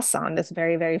Abul Hassan, this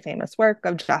very, very famous work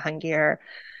of Jahangir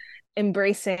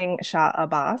embracing Shah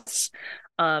Abbas.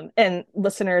 And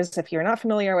listeners, if you're not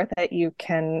familiar with it, you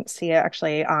can see it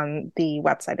actually on the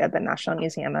website of the National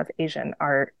Museum of Asian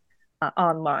Art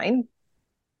online.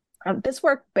 This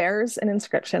work bears an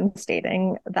inscription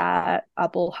stating that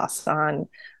Abul Hassan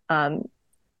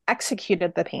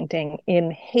executed the painting in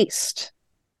haste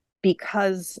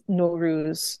because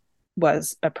Nowruz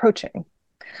was approaching.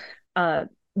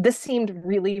 This seemed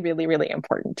really, really, really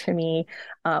important to me.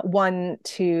 One,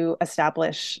 to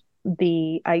establish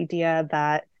the idea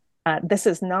that this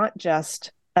is not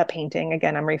just a painting.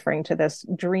 Again, I'm referring to this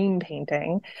dream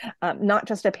painting, not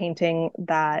just a painting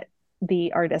that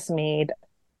the artist made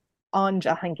on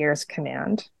Jahangir's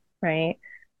command, right?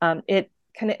 It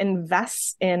kind of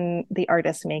invests in the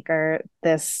artist maker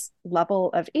this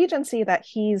level of agency that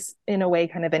he's in a way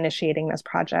kind of initiating this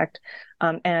project,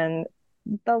 and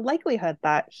the likelihood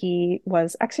that he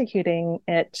was executing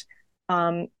it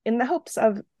in the hopes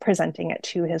of presenting it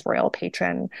to his royal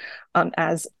patron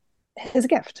as his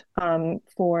gift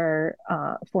for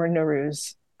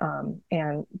Nowruz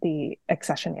and the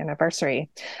accession anniversary.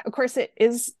 Of course, it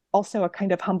is also a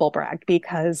kind of humble brag,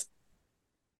 because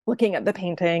looking at the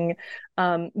painting,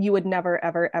 you would never,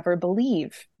 ever, ever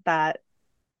believe that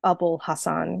Abul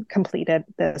Hassan completed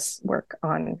this work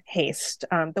on haste.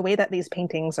 The way that these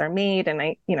paintings are made, and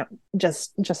I,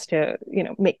 just to,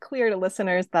 make clear to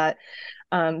listeners that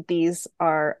these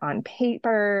are on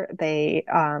paper, they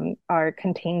are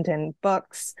contained in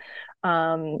books.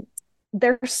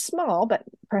 They're small, but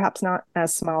perhaps not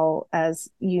as small as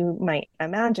you might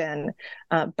imagine.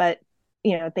 But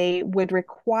they would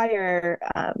require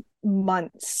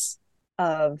months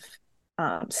of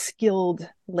skilled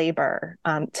labor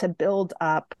to build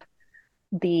up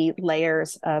the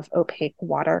layers of opaque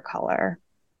watercolor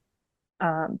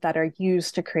that are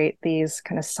used to create these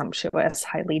kind of sumptuous,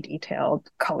 highly detailed,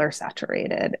 color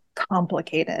saturated,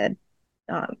 complicated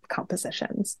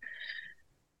compositions.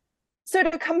 So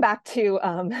to come back to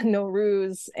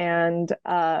Nowruz and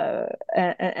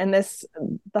this,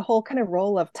 the whole kind of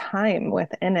role of time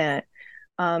within it,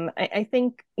 I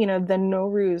think, the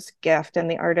Nowruz gift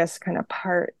and the artist's kind of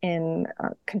part in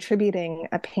contributing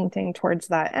a painting towards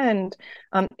that end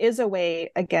is a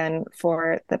way, again,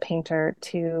 for the painter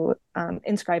to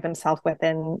inscribe himself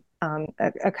within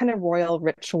a kind of royal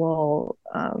ritual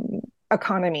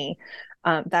economy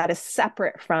that is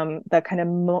separate from the kind of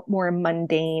more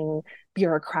mundane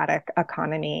bureaucratic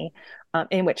economy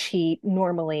in which he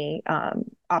normally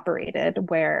operated,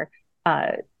 where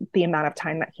the amount of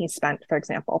time that he spent, for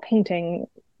example, painting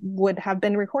would have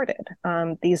been recorded.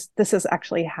 This is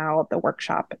actually how the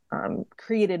workshop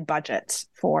created budgets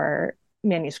for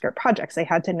manuscript projects. They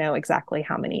had to know exactly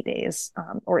how many days,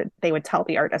 or they would tell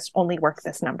the artist only work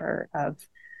this number of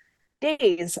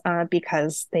days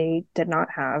because they did not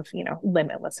have,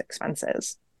 limitless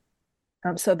expenses.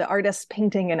 So the artist's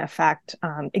painting, in effect,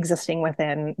 existing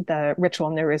within the ritual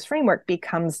Nowruz framework,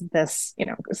 becomes this,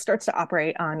 starts to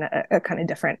operate on a kind of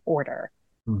different order.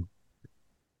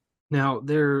 Now,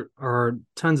 there are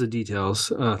tons of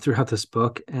details throughout this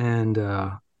book and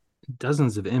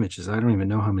dozens of images. I don't even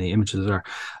know how many images there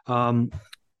are.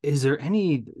 Is there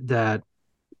any that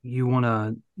you want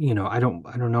to, I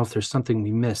don't know if there's something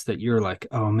we missed that you're like,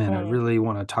 oh man, I really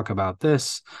want to talk about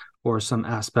this, or some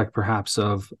aspect perhaps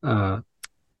of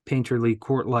painterly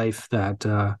court life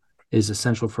that is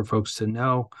essential for folks to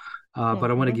know. But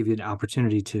I want to give you an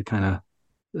opportunity to kind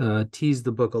of tease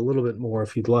the book a little bit more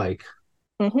if you'd like.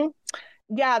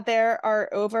 Yeah, there are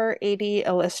over 80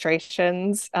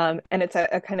 illustrations. And it's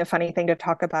a kind of funny thing to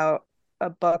talk about a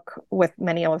book with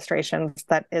many illustrations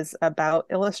that is about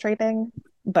illustrating,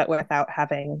 but without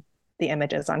having the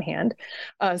images on hand.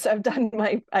 So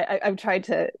I've tried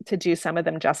to do some of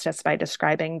them justice by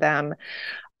describing them.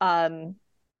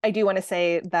 I do want to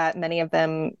say that many of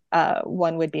them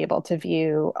one would be able to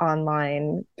view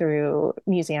online through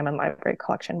museum and library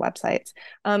collection websites.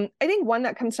 I think one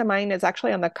that comes to mind is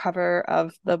actually on the cover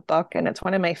of the book, and it's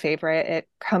one of my favorite. It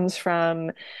comes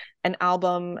from an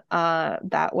album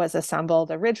that was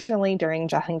assembled originally during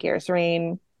Jahangir's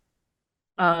reign.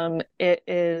 It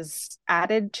is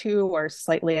added to or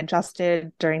slightly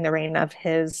adjusted during the reign of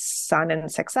his son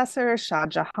and successor, Shah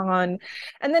Jahan.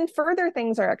 And then further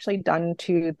things are actually done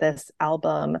to this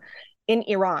album in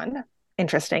Iran,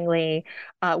 interestingly,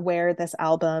 where this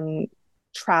album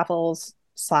travels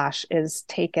 / is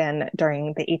taken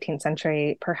during the 18th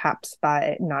century, perhaps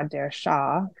by Nadir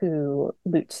Shah, who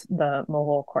loots the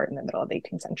Mughal court in the middle of the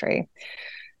 18th century.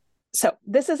 So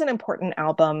this is an important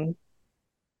album,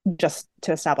 just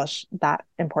to establish that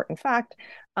important fact.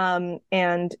 And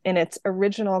in its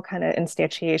original kind of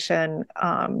instantiation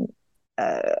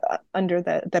under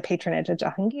the patronage of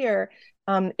Jahangir,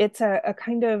 it's a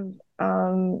kind of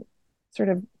sort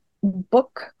of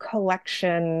book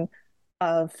collection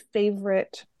of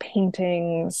favorite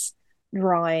paintings,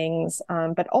 drawings,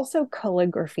 but also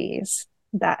calligraphies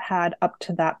that had up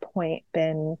to that point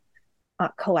been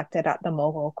collected at the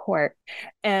Mughal court.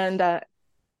 And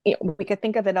we could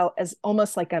think of it as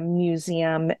almost like a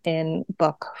museum in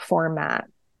book format.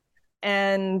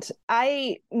 And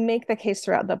I make the case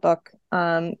throughout the book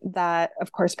that,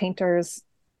 of course, painters,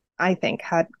 I think,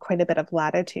 had quite a bit of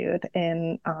latitude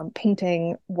in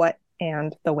painting what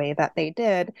and the way that they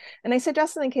did. And I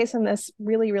suggest in the case in this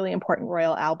really, really important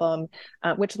royal album,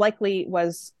 which likely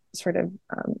was sort of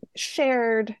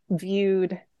shared,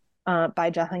 viewed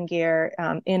by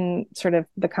Jahangir in sort of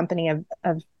the company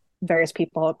of various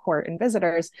people, court and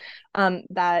visitors,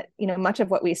 that much of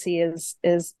what we see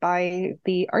is by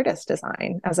the artist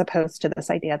design, as opposed to this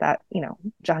idea that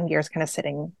Jahangir is kind of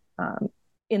sitting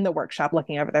in the workshop,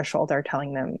 looking over their shoulder,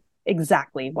 telling them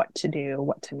exactly what to do,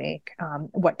 what to make,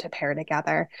 what to pair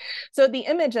together. So the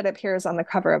image that appears on the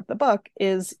cover of the book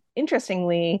is,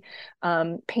 interestingly,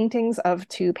 paintings of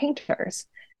two painters.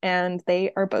 And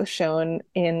they are both shown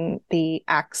in the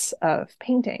acts of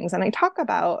paintings. And I talk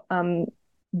about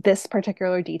this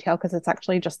particular detail because it's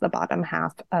actually just the bottom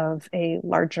half of a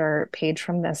larger page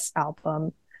from this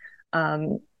album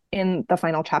in the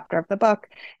final chapter of the book,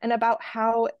 and about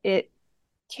how it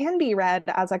can be read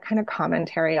as a kind of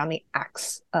commentary on the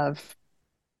acts of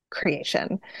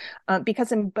creation.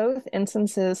 Because in both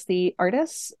instances, the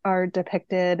artists are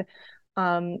depicted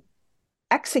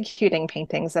executing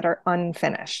paintings that are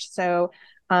unfinished. So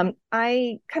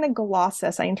I kind of gloss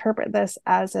this, I interpret this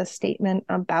as a statement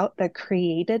about the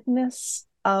createdness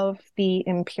of the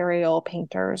imperial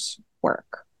painter's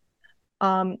work.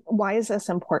 Why is this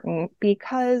important?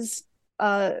 Because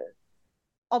although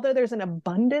there's an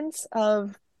abundance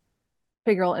of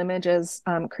figural images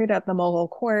created at the Mughal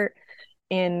court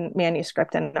in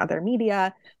manuscript and other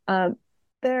media,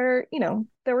 there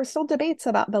were still debates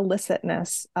about the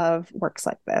licitness of works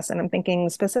like this. And I'm thinking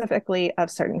specifically of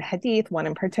certain hadith, one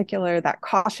in particular that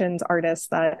cautions artists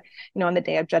that, on the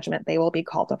day of judgment, they will be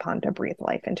called upon to breathe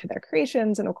life into their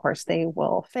creations. And of course, they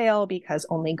will fail because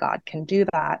only God can do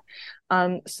that.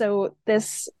 So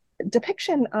this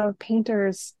depiction of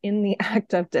painters in the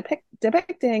act of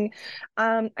depicting,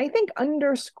 I think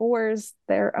underscores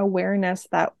their awareness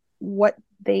that what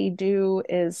they do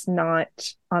is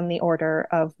not on the order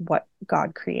of what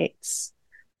God creates,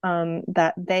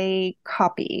 that they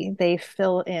copy, they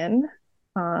fill in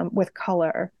with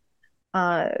color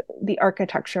the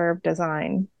architecture of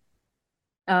design,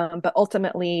 but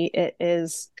ultimately it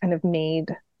is kind of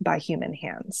made by human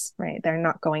hands, right? They're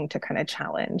not going to kind of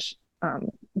challenge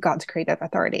God's creative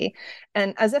authority.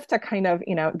 And as if to kind of,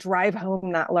 drive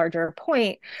home that larger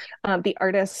point, the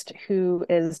artist who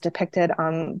is depicted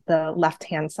on the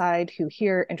left-hand side, who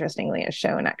here, interestingly, is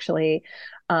shown actually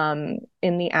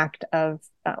in the act of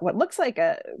what looks like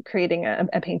creating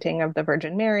a painting of the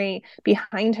Virgin Mary.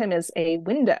 Behind him is a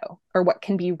window, or what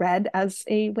can be read as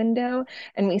a window.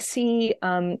 And we see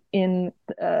in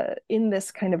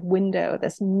this kind of window,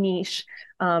 this niche,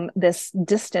 this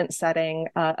distant setting,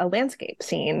 a landscape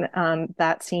scene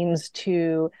that seems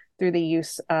to, through the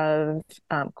use of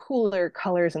cooler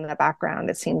colors in the background,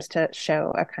 it seems to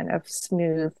show a kind of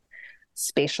smooth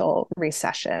spatial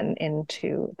recession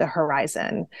into the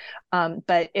horizon.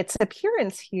 But its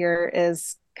appearance here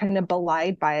is kind of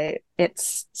belied by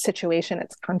its situation,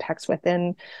 its context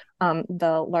within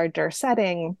the larger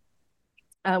setting,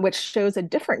 which shows a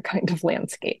different kind of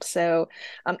landscape. So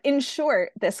in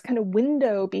short, this kind of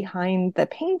window behind the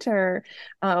painter,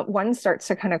 one starts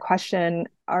to kind of question,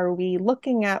 are we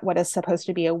looking at what is supposed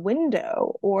to be a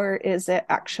window, or is it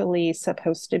actually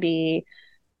supposed to be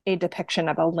a depiction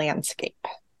of a landscape?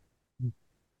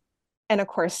 And of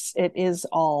course, it is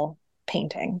all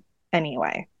painting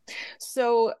anyway.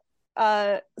 So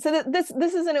this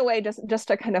is in a way just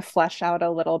to kind of flesh out a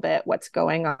little bit what's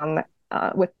going on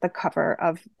with the cover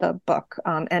of the book,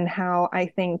 and how I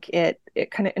think it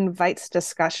kind of invites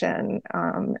discussion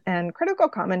and critical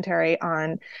commentary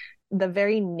on the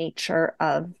very nature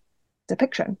of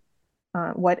depiction.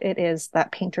 What it is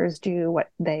that painters do,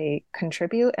 what they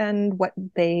contribute, and what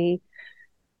they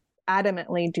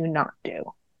adamantly do not do.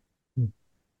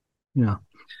 Yeah.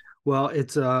 Well,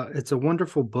 it's a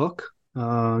wonderful book.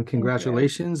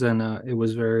 Congratulations. And it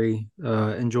was very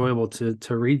enjoyable to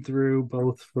read through,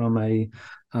 both from a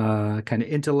kind of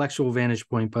intellectual vantage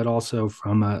point, but also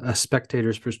from a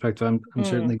spectator's perspective. I'm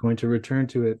certainly going to return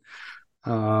to it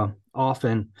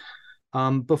often.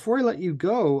 Before I let you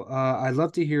go, I'd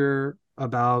love to hear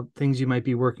about things you might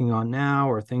be working on now,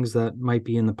 or things that might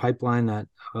be in the pipeline that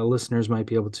listeners might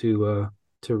be able to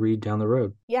read down the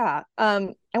road. Yeah. I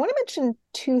want to mention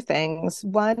two things.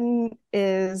 One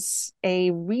is a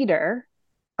reader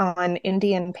on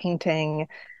Indian painting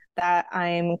that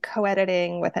I'm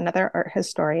co-editing with another art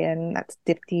historian, that's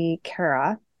Dipti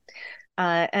Kara.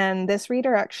 And this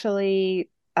reader actually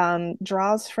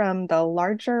draws from the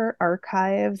larger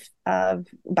archive of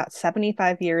about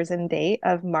 75 years in date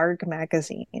of Marg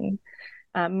magazine.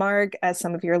 Marg, as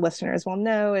some of your listeners will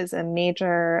know, is a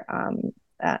major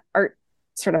art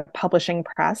sort of publishing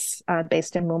press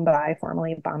based in Mumbai,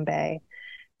 formerly Bombay.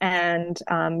 And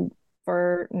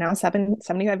for now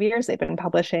 75 years, they've been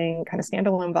publishing kind of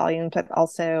standalone volumes, but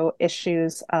also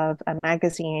issues of a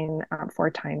magazine 4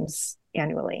 times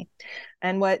annually.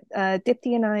 And what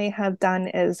Dipti and I have done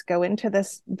is go into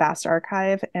this vast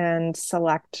archive and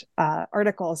select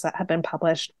articles that have been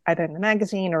published either in the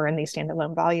magazine or in these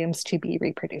standalone volumes to be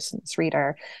reproduced in this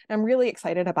reader. And I'm really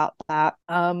excited about that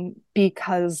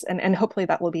because, and hopefully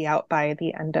that will be out by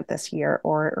the end of this year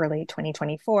or early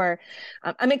 2024.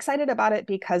 I'm excited about it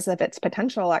because of its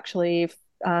potential actually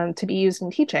to be used in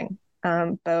teaching,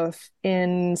 both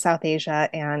in South Asia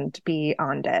and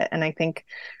beyond it. And I think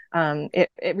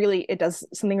it does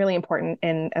something really important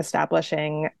in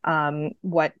establishing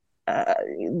what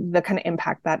the kind of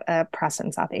impact that a press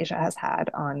in South Asia has had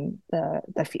on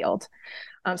the field.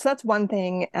 So that's one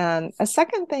thing. And a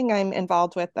second thing I'm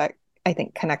involved with that I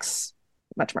think connects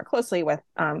much more closely with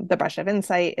the Brush of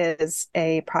Insight is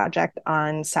a project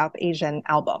on South Asian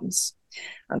albums.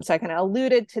 So I kind of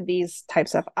alluded to these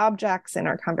types of objects in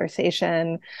our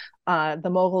conversation. The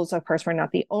Mughals, of course, were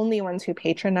not the only ones who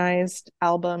patronized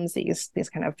albums, these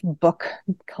kind of book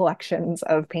collections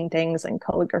of paintings and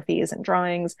calligraphies and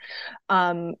drawings.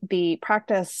 The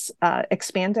practice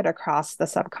expanded across the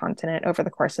subcontinent over the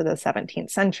course of the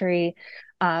 17th century.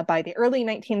 By the early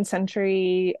 19th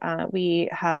century, we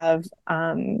have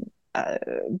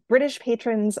British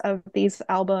patrons of these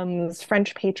albums,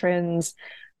 French patrons.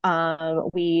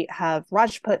 We have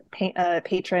Rajput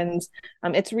patrons.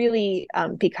 It's really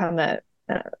become a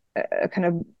kind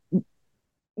of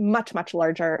much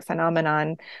larger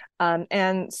phenomenon,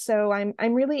 and so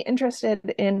I'm really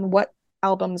interested in what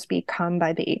albums become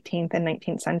by the 18th and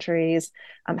 19th centuries,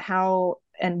 how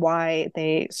and why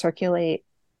they circulate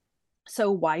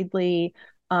so widely,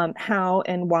 how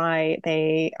and why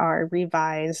they are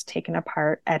revised, taken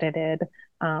apart, edited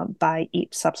by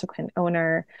each subsequent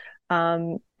owner.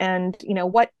 And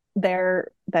what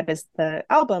that is the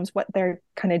albums, what their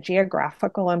kind of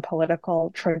geographical and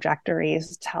political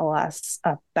trajectories tell us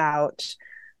about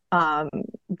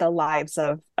the lives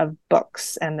of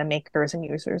books and the makers and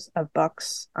users of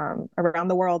books around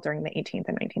the world during the 18th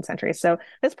and 19th centuries. So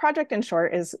this project, in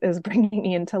short, is bringing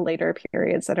me into later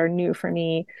periods that are new for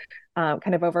me,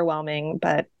 kind of overwhelming,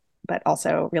 but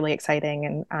also really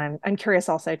exciting. And I'm curious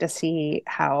also to see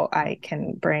how I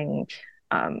can bring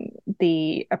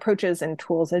the approaches and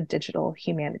tools of digital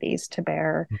humanities to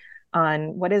bear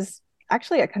on what is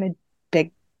actually a kind of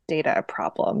big data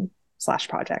problem /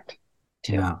 project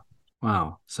too. Yeah.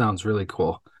 Wow. Sounds really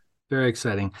cool. Very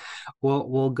exciting.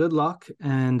 Well, good luck.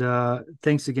 And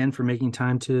thanks again for making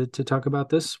time to talk about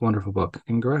this wonderful book.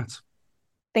 Congrats.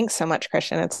 Thanks so much,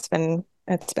 Christian. It's been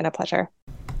a pleasure.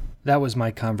 That was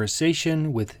my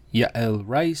conversation with Yael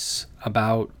Rice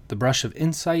about The Brush of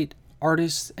Insight,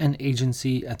 Artists and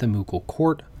Agency at the Mughal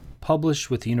Court, published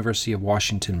with the University of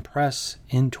Washington Press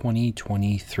in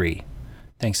 2023.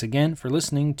 Thanks again for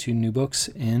listening to New Books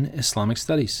in Islamic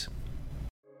Studies.